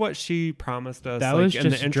this is what she promised us. That like was in the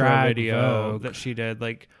just intro drag video Vogue. that she did,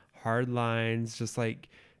 like hard lines, just like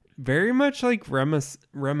very much like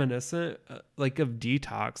reminiscent, like of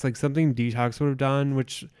Detox, like something Detox would have done,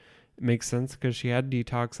 which makes sense because she had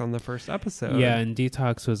Detox on the first episode. Yeah, and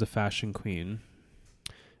Detox was a fashion queen.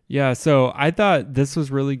 Yeah, so I thought this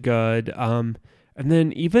was really good. And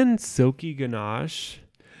then even Silky Ganache.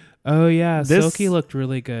 Oh yeah, This- Silky looked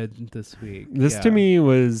really good this week. This Yeah. to me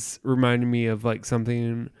was reminding me of like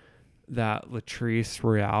something that Latrice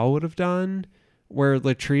Royale would have done, where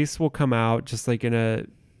Latrice will come out just like in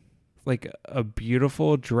a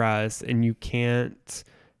beautiful dress, and you can't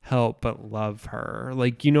help but love her.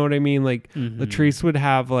 Like, you know what I mean? Like Mhm. Latrice would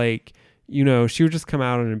have like, you know, she would just come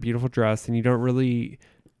out in a beautiful dress, and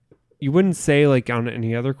you wouldn't say like on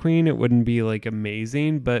any other queen it wouldn't be like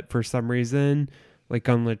amazing, but for some reason, like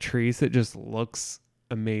on Latrice, it just looks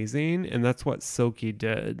amazing, and that's what Silky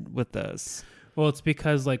did with this. Well, it's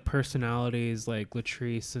because like personalities like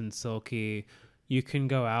Latrice and Silky, you can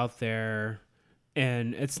go out there,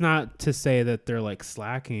 and it's not to say that they're like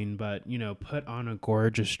slacking, but you know, put on a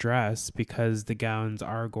gorgeous dress because the gowns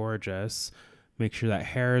are gorgeous. Make sure that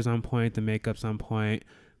hair is on point, the makeup's on point,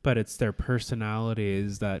 but it's their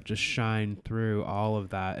personalities that just shine through all of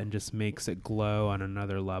that and just makes it glow on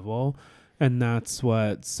another level. And that's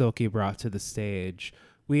what Silky brought to the stage.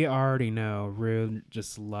 We already know Rue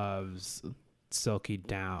just loves Silky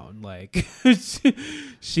down. Like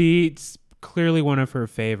she's clearly one of her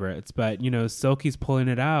favorites, but you know, Silky's pulling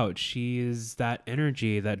it out. She is that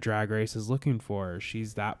energy that Drag Race is looking for.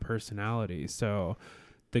 She's that personality. So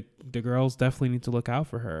the girls definitely need to look out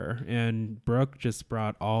for her. And Brooke just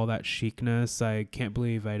brought all that chicness. I can't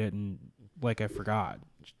believe I forgot.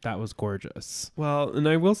 That was gorgeous. Well, and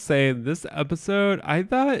I will say this episode, I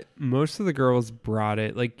thought most of the girls brought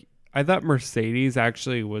it. Like, I thought Mercedes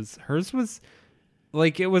actually hers was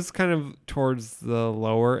like, it was kind of towards the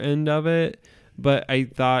lower end of it, but I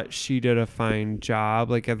thought she did a fine job.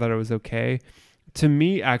 Like, I thought it was okay. To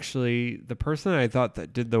me, actually, the person I thought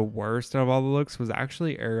that did the worst out of all the looks was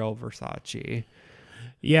actually Ariel Versace.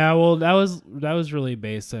 Yeah, well, that was really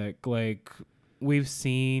basic. Like, we've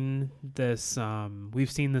seen this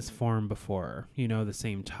form before. You know, the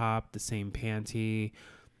same top, the same panty,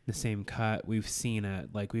 the same cut. We've seen it.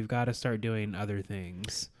 Like, we've got to start doing other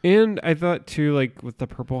things. And I thought too, like with the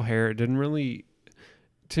purple hair, it didn't really,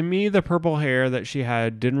 to me, the purple hair that she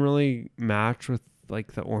had didn't really match with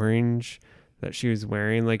like the orange that she was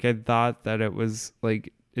wearing. Like, I thought that it was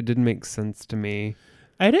like, it didn't make sense to me.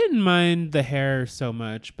 I didn't mind the hair so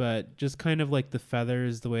much, but just kind of like the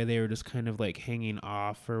feathers, the way they were just kind of like hanging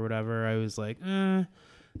off or whatever. I was like,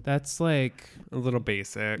 that's like A little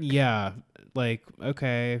basic. yeah, like,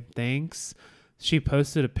 okay, thanks. She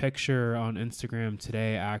posted a picture on Instagram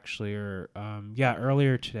today, actually, or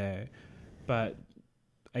earlier today. But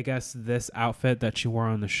I guess this outfit that she wore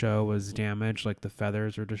on the show was damaged, like the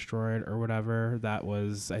feathers were destroyed or whatever. That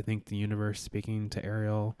was, I think, the universe speaking to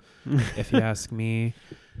Ariel, if you ask me.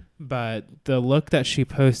 But the look that she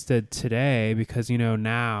posted today, because, you know,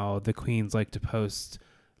 now the queens like to post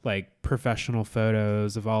like professional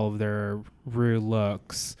photos of all of their Rue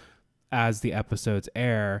looks as the episodes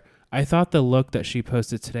air. I thought the look that she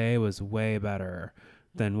posted today was way better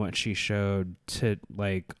than what she showed to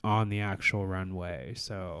like on the actual runway.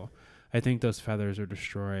 So I think those feathers are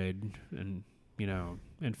destroyed and, you know,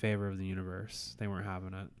 in favor of the universe. They weren't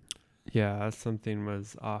having it. Yeah, something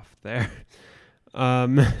was off there.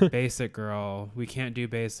 Basic girl. We can't do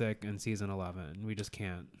basic in season 11. We just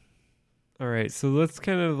can't. All right, so let's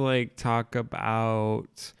kind of like talk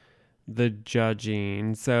about the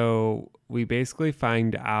judging. So we basically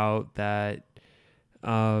find out that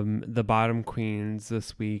the bottom queens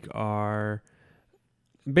this week are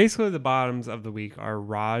basically the bottoms of the week are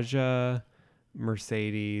Raja,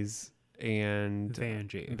 Mercedes, and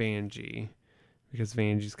Vanjie. Because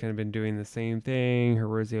Vanjie's kind of been doing the same thing. Her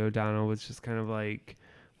Rosie O'Donnell was just kind of like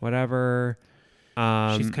whatever.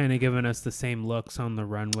 She's kind of giving us the same looks on the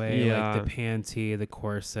runway, yeah. like the panty, the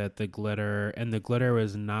corset, the glitter, and the glitter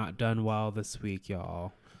was not done well this week,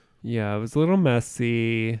 y'all. Yeah, it was a little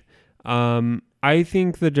messy. I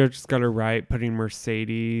think the judges got it right putting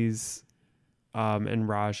Mercedes and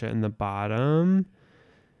Raja in the bottom.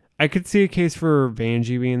 I could see a case for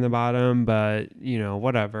Vanjie being the bottom, but you know,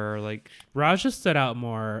 whatever. Like Raja stood out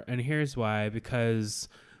more, and here's why. Because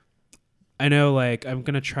I know, like, I'm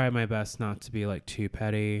gonna try my best not to be like too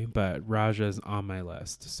petty, but Raja's on my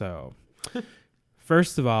list. So,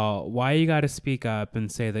 first of all, why you got to speak up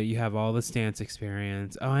and say that you have all this dance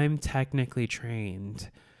experience? Oh, I'm technically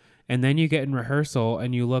trained, and then you get in rehearsal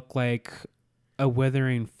and you look like a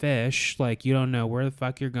withering fish. Like you don't know where the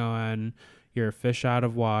fuck you're going. You're a fish out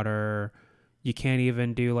of water. You can't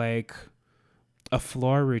even do like a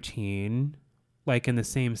floor routine like in the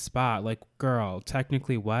same spot. Like, girl,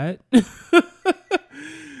 technically what?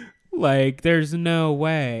 Like, there's no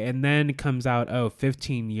way. And then it comes out,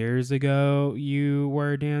 15 years ago you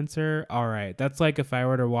were a dancer. All right. That's like if I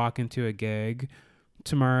were to walk into a gig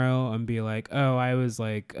tomorrow and be like, oh, I was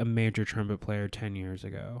like a major trumpet player 10 years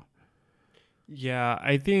ago. yeah,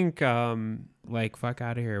 I think Like, fuck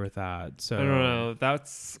out of here with that. So I don't know.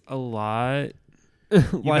 That's a lot.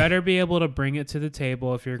 You better be able to bring it to the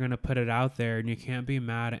table if you're going to put it out there, and you can't be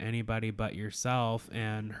mad at anybody but yourself.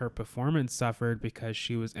 And her performance suffered because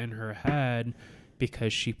she was in her head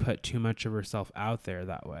because she put too much of herself out there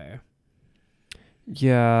that way.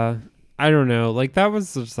 Yeah, I don't know. Like that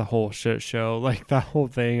was just a whole shit show. Like that whole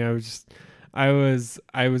thing. I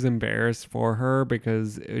was embarrassed for her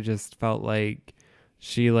because it just felt like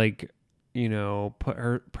she like, you know,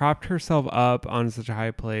 propped herself up on such a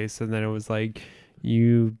high place, and then it was like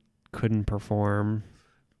you couldn't perform.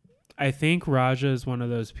 I think Raja is one of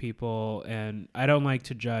those people, and I don't like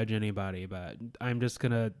to judge anybody, but I'm just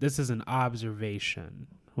this is an observation.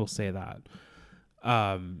 We'll say that.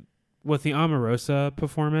 With the Omarosa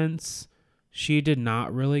performance, she did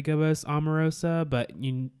not really give us Omarosa, but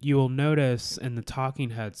you will notice in the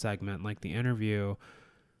talking head segment, like the interview,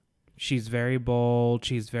 she's very bold.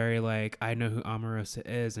 She's very like, I know who Omarosa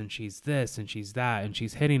is, and she's this, and she's that, and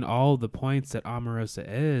she's hitting all the points that Omarosa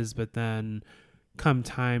is, but then come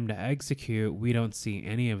time to execute, we don't see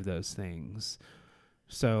any of those things.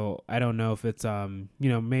 So I don't know if it's,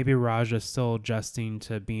 maybe Raja's still adjusting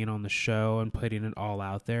to being on the show and putting it all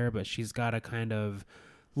out there, but she's got to kind of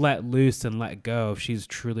let loose and let go if she's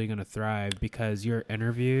truly going to thrive, because your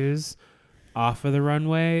interviews off of the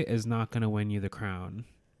runway is not going to win you the crown.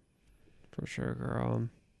 For sure, girl.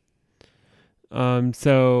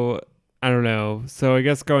 So I don't know. So I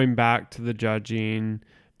guess going back to the judging,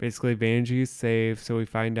 basically Vanjie's safe. So we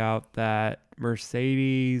find out that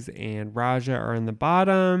Mercedes and Raja are in the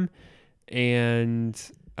bottom, and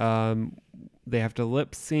they have to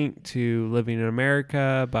lip sync to "Living in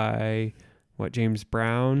America" by James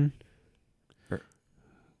Brown.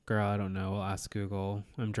 Girl, I don't know. We'll ask Google.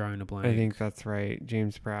 I'm drawing a blank. I think that's right,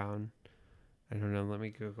 James Brown. I don't know. Let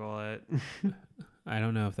me Google it. I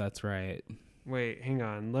don't know if that's right. Wait, hang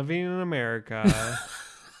on. "Living in America."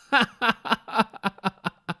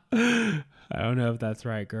 I don't know if that's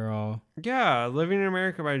right, girl. Yeah, "Living in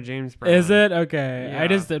America" by James Brown. Is it? Okay. Yeah. I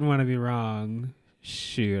just didn't want to be wrong.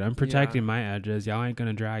 Shoot, I'm protecting my edges. Y'all ain't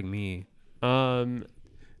gonna drag me.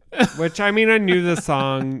 Which, I mean, I knew the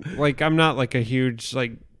song. Like, I'm not like a huge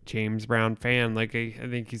like James Brown fan. Like, I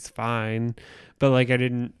think he's fine, but like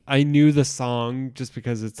I knew the song just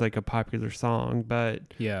because it's like a popular song. But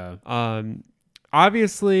Yeah.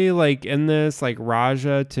 obviously, like in this, like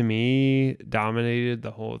Raja to me dominated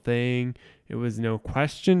the whole thing. It was no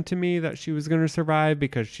question to me that she was going to survive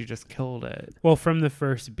because she just killed it. Well, from the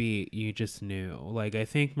first beat, you just knew. Like, I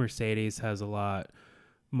think Mercedes has a lot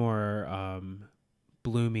more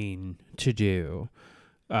blooming to do.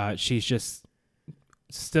 She's just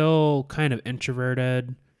still kind of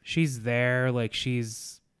introverted. She's there, like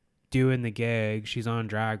she's doing the gig. She's on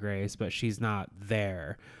Drag Race, but she's not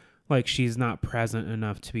there. Like, she's not present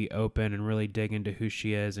enough to be open and really dig into who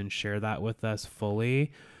she is and share that with us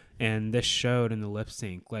fully. And this showed in the lip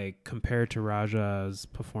sync. Like, compared to Raja's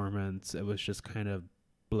performance, it was just kind of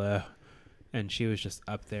blah. And she was just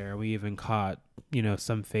up there. We even caught,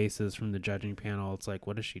 some faces from the judging panel. It's like,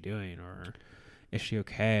 what is she doing? Or is she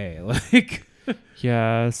okay? Like,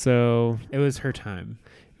 Yeah, so it was her time.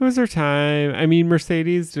 it was her time. I mean,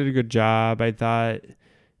 Mercedes did a good job. I thought,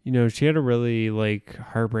 she had a really like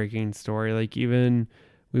heartbreaking story. Like, even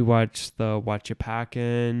we watched the What You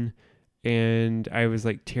Packin', and I was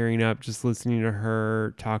like tearing up just listening to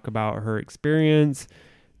her talk about her experience,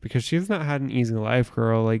 because she's not had an easy life,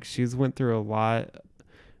 girl. Like, she's went through a lot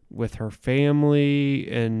with her family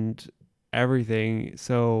and everything.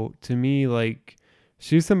 So to me, like,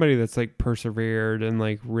 she's somebody that's like persevered and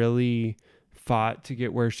like really fought to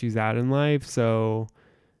get where she's at in life. So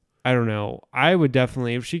I don't know. I would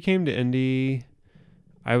definitely, if she came to Indy,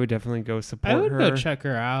 I would definitely go support her. I would go check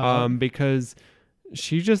her out. Because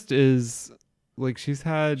she just is like she's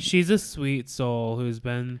a sweet soul who's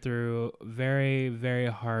been through very, very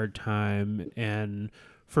hard time and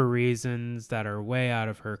for reasons that are way out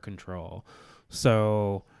of her control.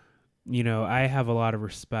 So, I have a lot of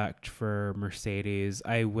respect for Mercedes.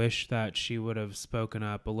 I wish that she would have spoken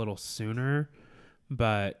up a little sooner,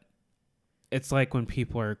 but it's like when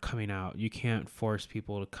people are coming out, you can't force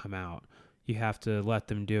people to come out. You have to let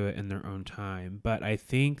them do it in their own time. But I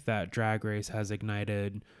think that Drag Race has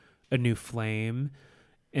ignited a new flame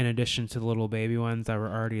in addition to the little baby ones that were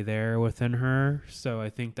already there within her. So I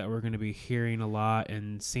think that we're going to be hearing a lot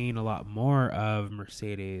and seeing a lot more of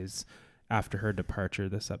Mercedes after her departure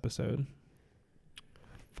this episode.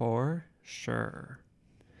 For sure.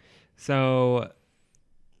 So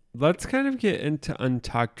let's kind of get into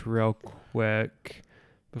Untucked real quick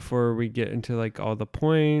before we get into like all the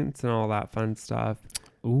points and all that fun stuff.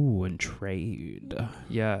 Ooh, and trade.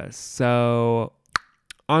 Yes. So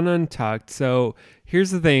on Untucked. So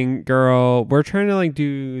here's the thing, girl. We're trying to like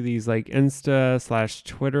do these like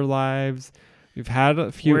Insta/Twitter lives. We've had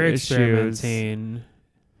a few issues. Experimenting.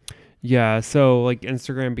 Yeah. So like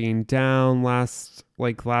Instagram being down last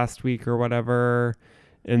week or whatever.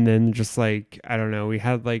 And then just like, I don't know, we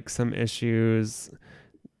had like some issues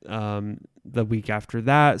the week after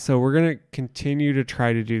that. So we're going to continue to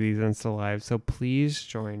try to do these Insta Lives. So please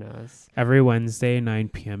join us. Every Wednesday, 9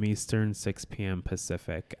 p.m. Eastern, 6 p.m.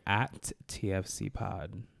 Pacific at TFC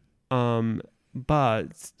Pod.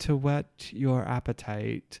 But to whet your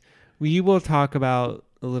appetite, we will talk about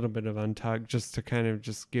a little bit of Untucked just to kind of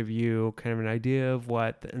just give you kind of an idea of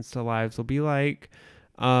what the Insta Lives will be like.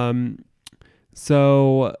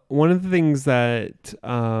 So one of the things that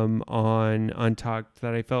on Untucked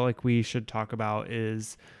that I felt like we should talk about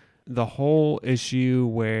is the whole issue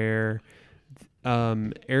where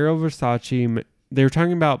Ariel Versace, they were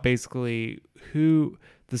talking about basically who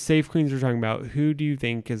the Safe Queens were talking about. Who do you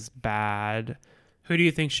think is bad? Who do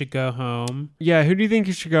you think should go home? Yeah, who do you think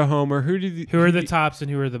you should go home? Or who are the tops and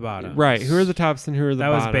who are the bottoms? Right, who are the tops and who are the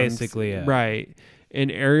bottoms? That was basically it. Right. And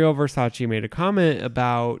Ariel Versace made a comment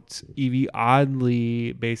about Evie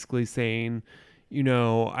Oddly basically saying,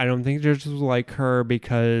 I don't think judges will like her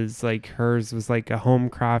because like hers was like a home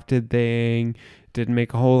crafted thing. Didn't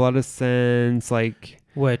make a whole lot of sense. Like,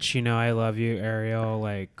 which, I love you, Ariel,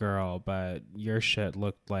 like girl, but your shit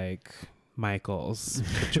looked like Michael's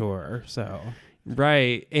couture. So,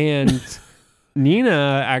 right. And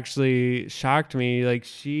Nina actually shocked me. Like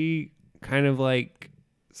she kind of like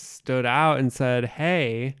stood out and said,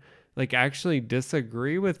 hey, like actually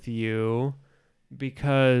disagree with you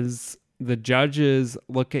because the judges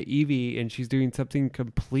look at Evie and she's doing something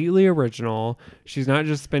completely original. She's not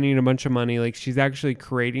just spending a bunch of money. Like she's actually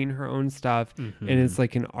creating her own stuff and it's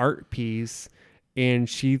like an art piece. And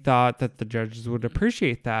she thought that the judges would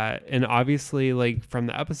appreciate that. And obviously like from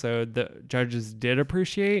the episode, the judges did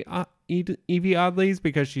appreciate Evie Oddly's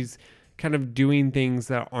because she's kind of doing things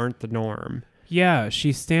that aren't the norm. Yeah,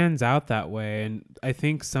 she stands out that way. And I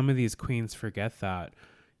think some of these queens forget that.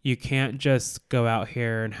 You can't just go out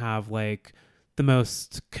here and have like the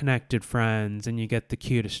most connected friends and you get the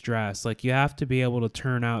cutest dress. Like you have to be able to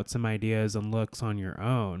turn out some ideas and looks on your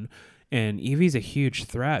own. And Evie's a huge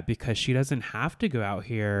threat because she doesn't have to go out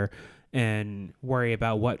here and worry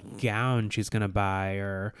about what gown she's going to buy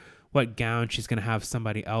or what gown she's going to have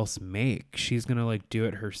somebody else make. She's going to like do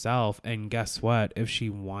it herself. And guess what? If she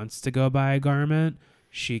wants to go buy a garment,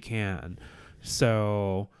 she can.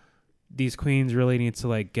 So these queens really need to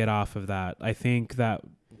like get off of that. I think that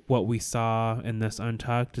what we saw in this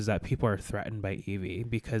Untucked is that people are threatened by Evie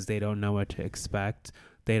because they don't know what to expect.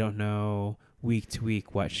 They don't know week to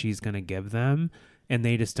week what she's going to give them, and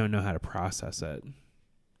they just don't know how to process it.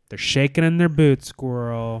 They're shaking in their boots,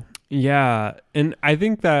 squirrel. Yeah, and I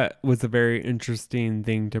think that was a very interesting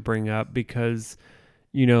thing to bring up because,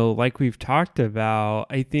 like we've talked about,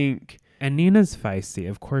 I think... And Nina's feisty.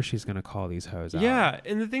 Of course she's going to call these hoes out. Yeah,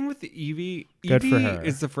 and the thing with Evie Good for her.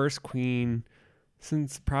 is the first queen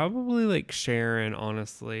since probably like Sharon,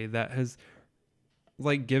 honestly, that has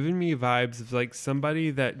like given me vibes of like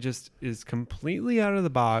somebody that just is completely out of the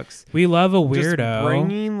box. We love a weirdo. Just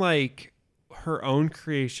bringing like her own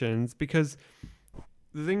creations, because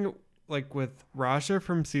the thing like with Rasha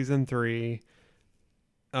from season 3,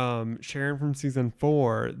 Sharon from season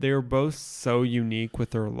 4, they were both so unique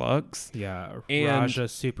with their looks. Yeah, and Raja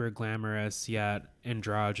super glamorous yet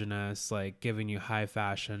androgynous, like giving you high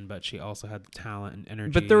fashion, but she also had the talent and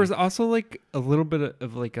energy. But there was also like a little bit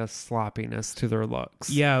of like a sloppiness to their looks.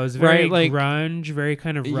 Yeah, it was very like grunge, very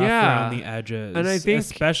kind of rough around the edges. And I think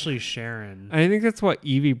especially Sharon. I think that's what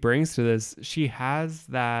Evie brings to this. She has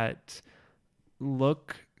that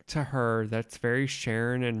look to her that's very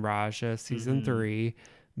Sharon and Raja season 3,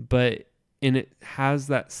 but it has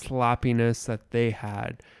that sloppiness that they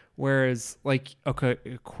had. Whereas like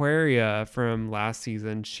Aquaria from last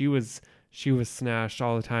season, she was snatched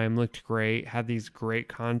all the time, looked great, had these great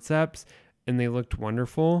concepts, and they looked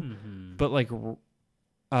wonderful. But like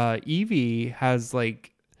Evie has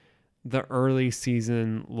like the early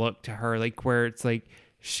season look to her, like where it's like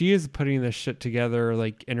she is putting this shit together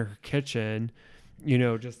like in her kitchen, you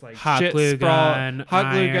know, just like hot shit glue gun,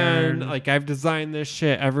 hot glue iron. gun. Like I've designed this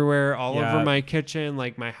shit everywhere, all over my kitchen.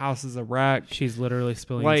 Like my house is a wreck. She's literally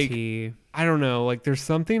spilling Like, tea. I don't know. Like there's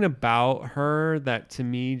something about her that to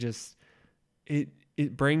me just it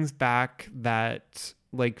brings back that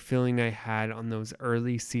like feeling I had on those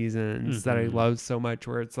early seasons that I loved so much,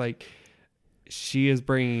 where it's like she is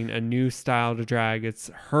bringing a new style to drag. It's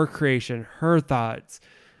her creation, her thoughts.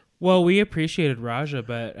 Well, we appreciated Raja,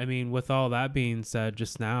 but I mean, with all that being said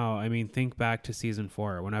just now, I mean, think back to season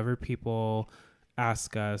 4. Whenever people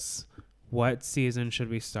ask us, what season should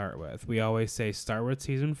we start with? We always say start with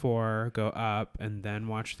season 4, go up, and then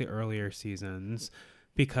watch the earlier seasons,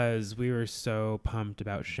 because we were so pumped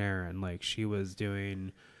about Sharon. Like, she was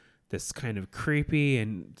doing this kind of creepy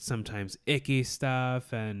and sometimes icky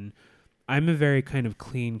stuff, and I'm a very kind of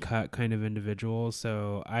clean cut kind of individual,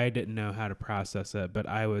 so I didn't know how to process it, but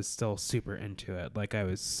I was still super into it. Like, I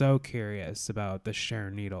was so curious about the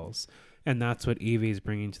Sharon needles, and that's what Evie's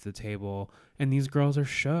bringing to the table. And these girls are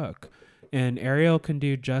shook, and Ariel can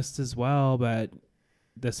do just as well, but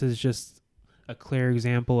this is just a clear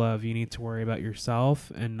example of you need to worry about yourself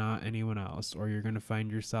and not anyone else, or you're going to find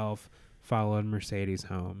yourself following Mercedes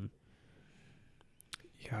home.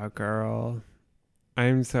 Yeah, girl.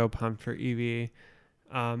 I'm so pumped for Evie.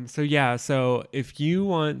 So if you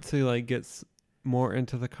want to like get more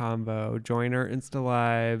into the convo, join our Insta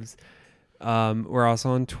Lives. We're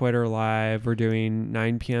also on Twitter Live. We're doing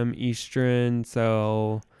 9 p.m. Eastern,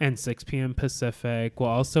 and 6 p.m. Pacific. We'll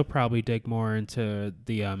also probably dig more into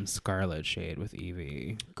the Scarlet shade with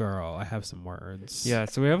Evie. Girl, I have some words. yeah.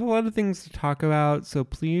 So we have a lot of things to talk about. So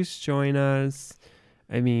please join us.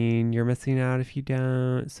 I mean, you're missing out if you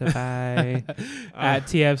don't. So bye. At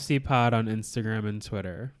TFC Pod on Instagram and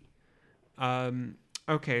Twitter.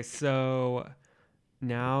 Okay, so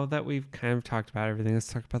now that we've kind of talked about everything,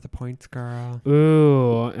 let's talk about the points, girl.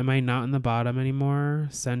 Ooh, am I not in the bottom anymore?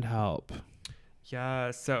 Send help.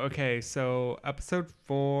 Yeah. So episode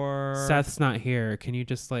 4. Seth's not here. Can you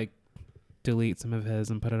just like delete some of his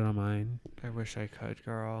and put it on mine? I wish I could,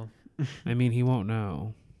 girl. I mean, he won't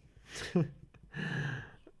know.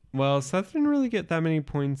 Well, Seth didn't really get that many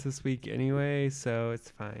points this week anyway, so it's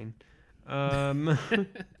fine.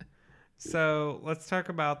 So let's talk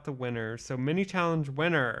about the winner. So mini challenge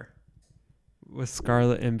winner was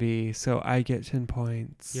Scarlet Envy, so I get 10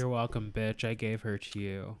 points. You're welcome, bitch. I gave her to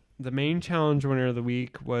you. The main challenge winner of the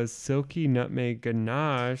week was Silky Nutmeg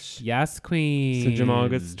Ganache. Yes, queen. So Jamal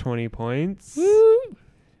gets 20 points. Woo!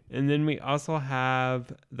 And then we also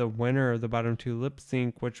have the winner of the bottom 2 lip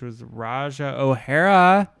sync, which was Raja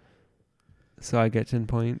O'Hara. So I get 10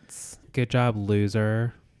 points. Good job,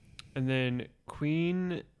 loser. And then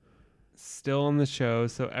Queen still on the show.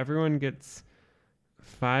 So everyone gets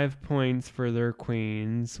 5 points for their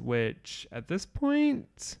queens, which at this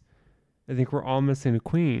point, I think we're all missing a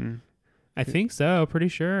queen. I think so. Pretty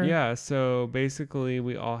sure. Yeah. So basically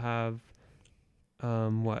we all have,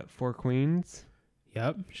 4 queens?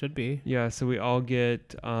 Yep. Should be. Yeah. So we all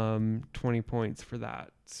get 20 points for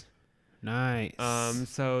that. Nice.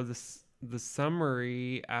 So the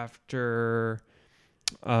summary after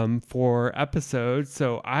 4 episodes.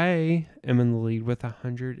 So I am in the lead with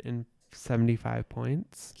 175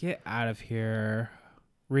 points. Get out of here.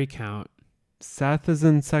 Recount. Seth is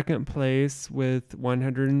in second place with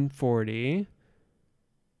 140.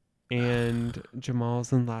 And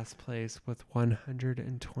Jamal's in last place with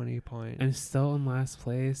 120 points. I'm still in last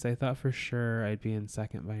place. I thought for sure I'd be in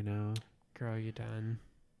second by now. Girl, you done.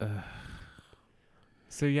 Ugh.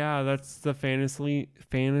 So yeah, that's the fantasy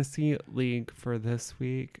league for this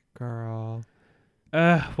week, girl.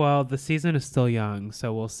 Well, the season is still young,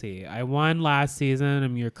 so we'll see. I won last season.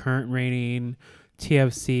 I'm your current reigning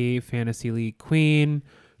TFC Fantasy League queen,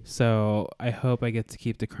 so I hope I get to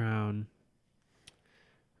keep the crown.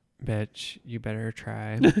 Bitch, you better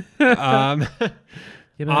try. You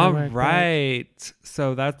better All work, right.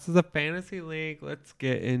 So that's the fantasy league. Let's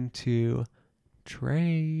get into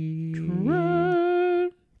trade.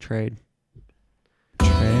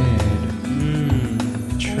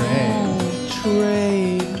 bitch.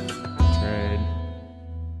 Trade. Trade.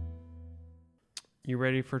 You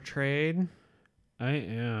ready for trade? I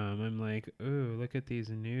am. I'm like, ooh, look at these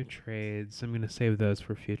new trades. I'm gonna save those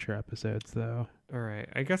for future episodes, though. All right.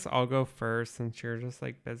 I guess I'll go first since you're just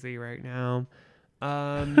like busy right now.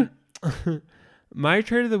 My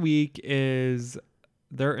trade of the week is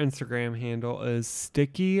their Instagram handle is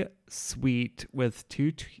Sticky Sweet with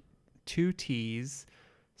two T's.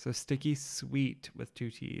 So Sticky Sweet with 2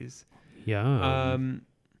 T's. Yeah.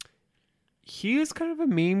 He is kind of a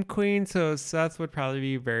meme queen, so Seth would probably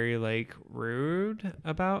be very like rude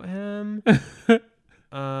about him.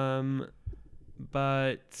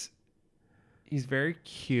 But he's very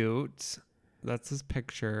cute. That's his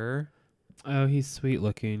picture. Oh, he's sweet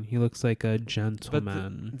looking. He looks like a But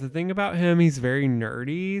gentleman. the thing about him, he's very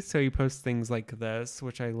nerdy, so he posts things like this,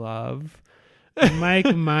 which I love.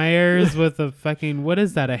 Mike Myers with a fucking, what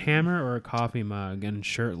is that, a hammer or a coffee mug, and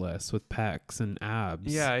shirtless with pecs and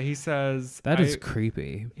abs. Yeah, he says That is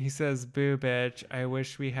creepy. He says, "Boo, bitch. I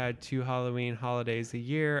wish we had 2 Halloween holidays a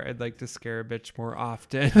year. I'd like to scare a bitch more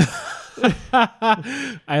often."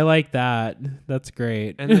 I like that. That's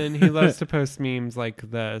great. And then he loves to post memes like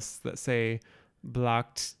this that say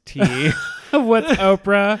blocked T. With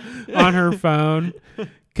Oprah on her phone.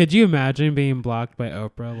 Could you imagine being blocked by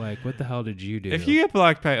Oprah? Like, what the hell did you do? If you get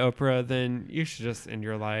blocked by Oprah, then you should just end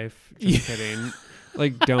your life. Just kidding.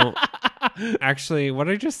 Like, don't. Actually, what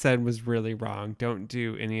I just said was really wrong. Don't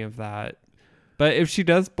do any of that. But if she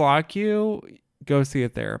does block you, go see a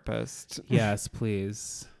therapist. Yes,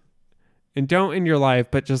 please. And don't end your life,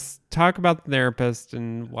 but just talk about the therapist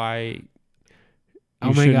and why you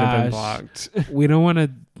Oh my shouldn't have been gosh. blocked. We don't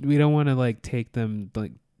want to like take them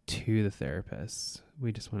like to the therapist.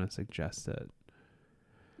 We just want to suggest it.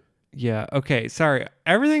 Yeah. Okay. Sorry.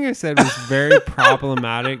 Everything I said was very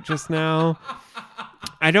problematic just now.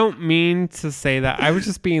 I don't mean to say that. I was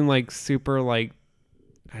just being like super like,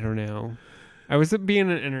 I don't know. I was being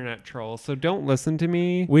an internet troll. So don't listen to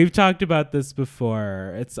me. We've talked about this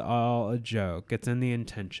before. It's all a joke. It's in the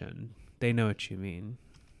intention. They know what you mean.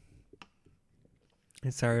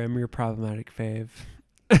 Sorry. I'm your problematic fave.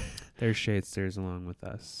 There's Shadesters along with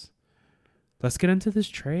us. Let's get into this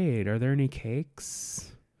trade. Are there any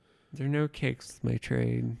cakes? There are no cakes with my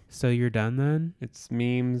trade. So you're done then? It's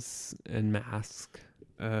memes and mask.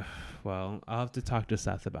 Well, I'll have to talk to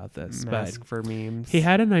Seth about this. Mask But for memes. he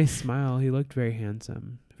had a nice smile. He looked very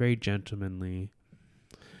handsome, very gentlemanly.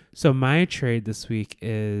 So my trade this week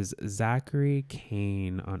is Zachary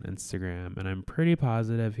Kane on Instagram. And I'm pretty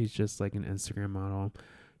positive he's just like an Instagram model.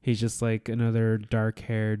 He's just like another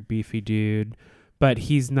dark-haired, beefy dude. But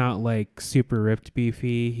he's not like super ripped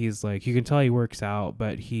beefy. He's like, you can tell he works out,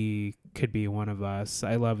 but he could be one of us.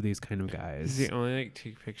 I love these kind of guys. Does he only like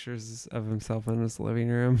take pictures of himself in his living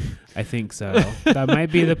room? I think so. That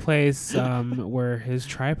might be the place where his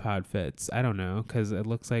tripod fits. I don't know, because it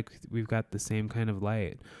looks like we've got the same kind of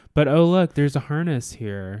light. But oh, look, there's a harness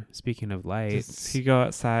here. Speaking of lights. Does he go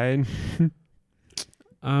outside?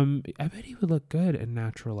 I bet he would look good in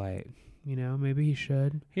natural light. You know, maybe he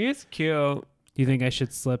should. He is cute. Do you think I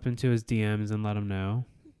should slip into his DMs and let him know?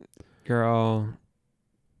 Girl,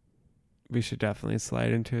 we should definitely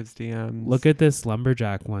slide into his DMs. Look at this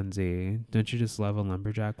lumberjack onesie. Don't you just love a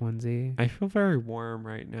lumberjack onesie? I feel very warm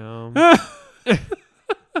right now.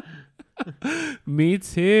 Me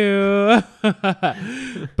too.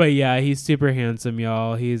 But yeah, he's super handsome,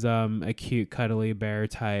 y'all. He's a cute, cuddly bear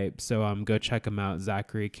type. So go check him out.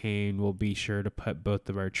 Zachary Kane. We'll be sure to put both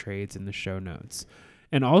of our trades in the show notes.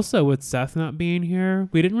 And also with Seth not being here,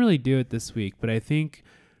 we didn't really do it this week, but I think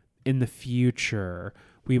in the future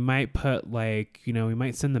we might put we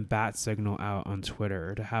might send the bat signal out on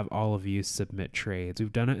Twitter to have all of you submit trades.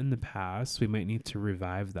 We've done it in the past. We might need to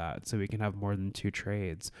revive that so we can have more than 2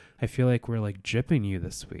 trades. I feel like we're like gypping you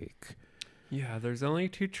this week. Yeah, there's only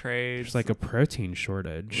 2 trades. There's like a protein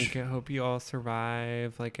shortage. I hope you all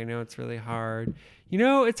survive. Like, I know it's really hard. You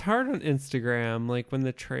know, it's hard on Instagram. Like when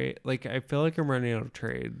the trade, like I feel like I'm running out of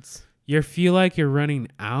trades. You feel like you're running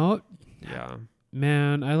out? Yeah.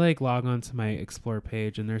 Man, I log on to my explore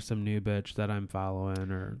page and there's some new bitch that I'm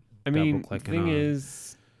following or the clicking thing on.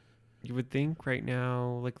 is, you would think right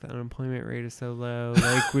now, like the unemployment rate is so low,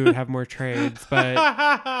 like we would have more trades, but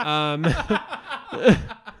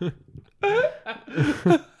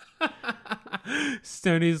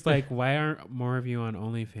Stoney's like, why aren't more of you on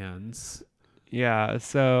OnlyFans? yeah,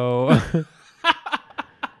 so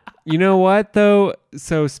you know what though?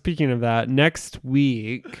 So speaking of that, next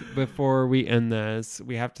week, before we end this,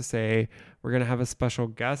 we have to say we're going to have a special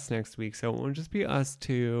guest next week. So it won't just be us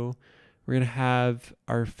 2. We're going to have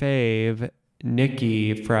our fave,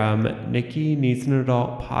 Nikki from Nikki Needs an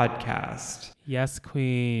Adult podcast. Yes,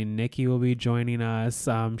 Queen. Nikki will be joining us.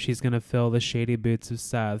 She's going to fill the shady boots of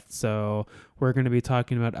Seth. So we're going to be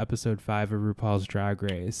talking about episode 5 of RuPaul's Drag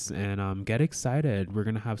Race. And get excited. We're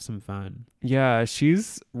going to have some fun. Yeah,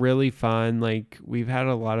 she's really fun. Like, we've had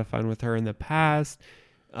a lot of fun with her in the past.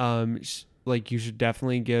 Like, you should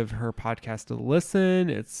definitely give her podcast a listen.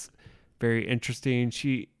 It's very interesting.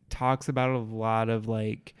 She talks about a lot of,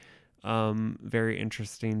 like, very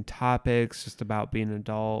interesting topics just about being an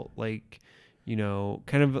adult, like, you know,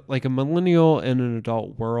 kind of like a millennial in an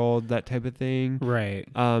adult world, that type of thing. Right.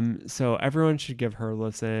 So everyone should give her a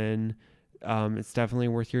listen. It's definitely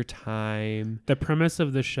worth your time. The premise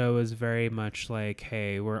of the show is very much like,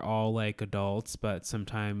 hey, we're all like adults, but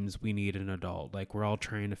sometimes we need an adult. Like, we're all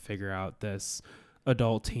trying to figure out this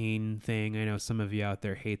adulting thing. I know some of you out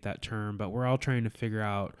there hate that term, but we're all trying to figure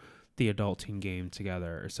out the adulting game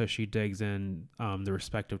together. So she digs in the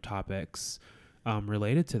respective topics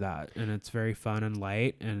related to that, and it's very fun and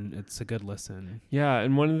light, and it's a good listen. Yeah,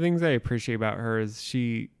 and one of the things I appreciate about her is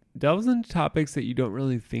she delves into topics that you don't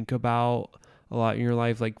really think about a lot in your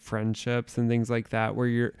life, like friendships and things like that, where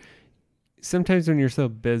you're sometimes when you're so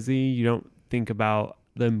busy, you don't think about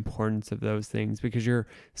the importance of those things because you're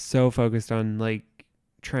so focused on like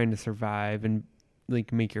trying to survive and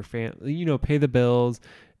like make your family, you know, pay the bills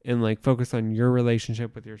and like focus on your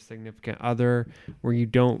relationship with your significant other, where you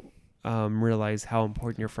don't realize how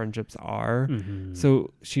important your friendships are. Mm-hmm.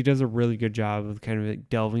 So she does a really good job of kind of like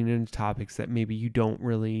delving into topics that maybe you don't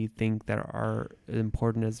really think that are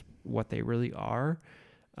important as what they really are.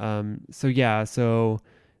 So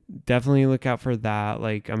definitely look out for that.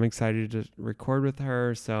 Like, I'm excited to record with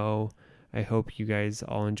her, so I hope you guys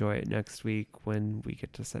all enjoy it next week when we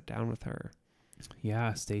get to sit down with her.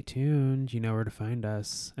 Yeah, stay tuned. You know where to find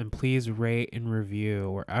us. And please rate and review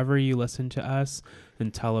wherever you listen to us,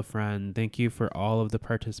 and tell a friend. Thank you for all of the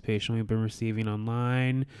participation we've been receiving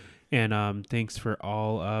online. And thanks for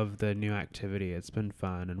all of the new activity. It's been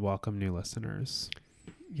fun, and welcome new listeners.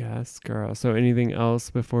 Yes, girl. So anything else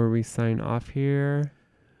before we sign off here?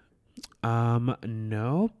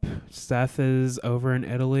 Nope. Seth is over in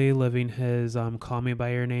Italy living his Call Me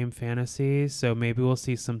By Your Name fantasy. So maybe we'll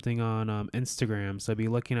see something on Instagram. So be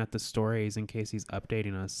looking at the stories in case he's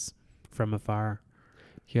updating us from afar.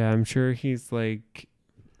 Yeah, I'm sure he's like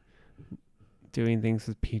doing things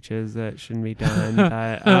with peaches that shouldn't be done.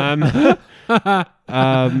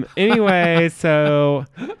 Anyway, so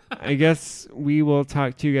I guess we will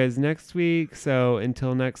talk to you guys next week. So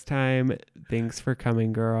until next time, thanks for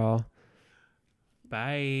coming, girl.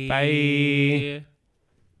 Bye. Bye.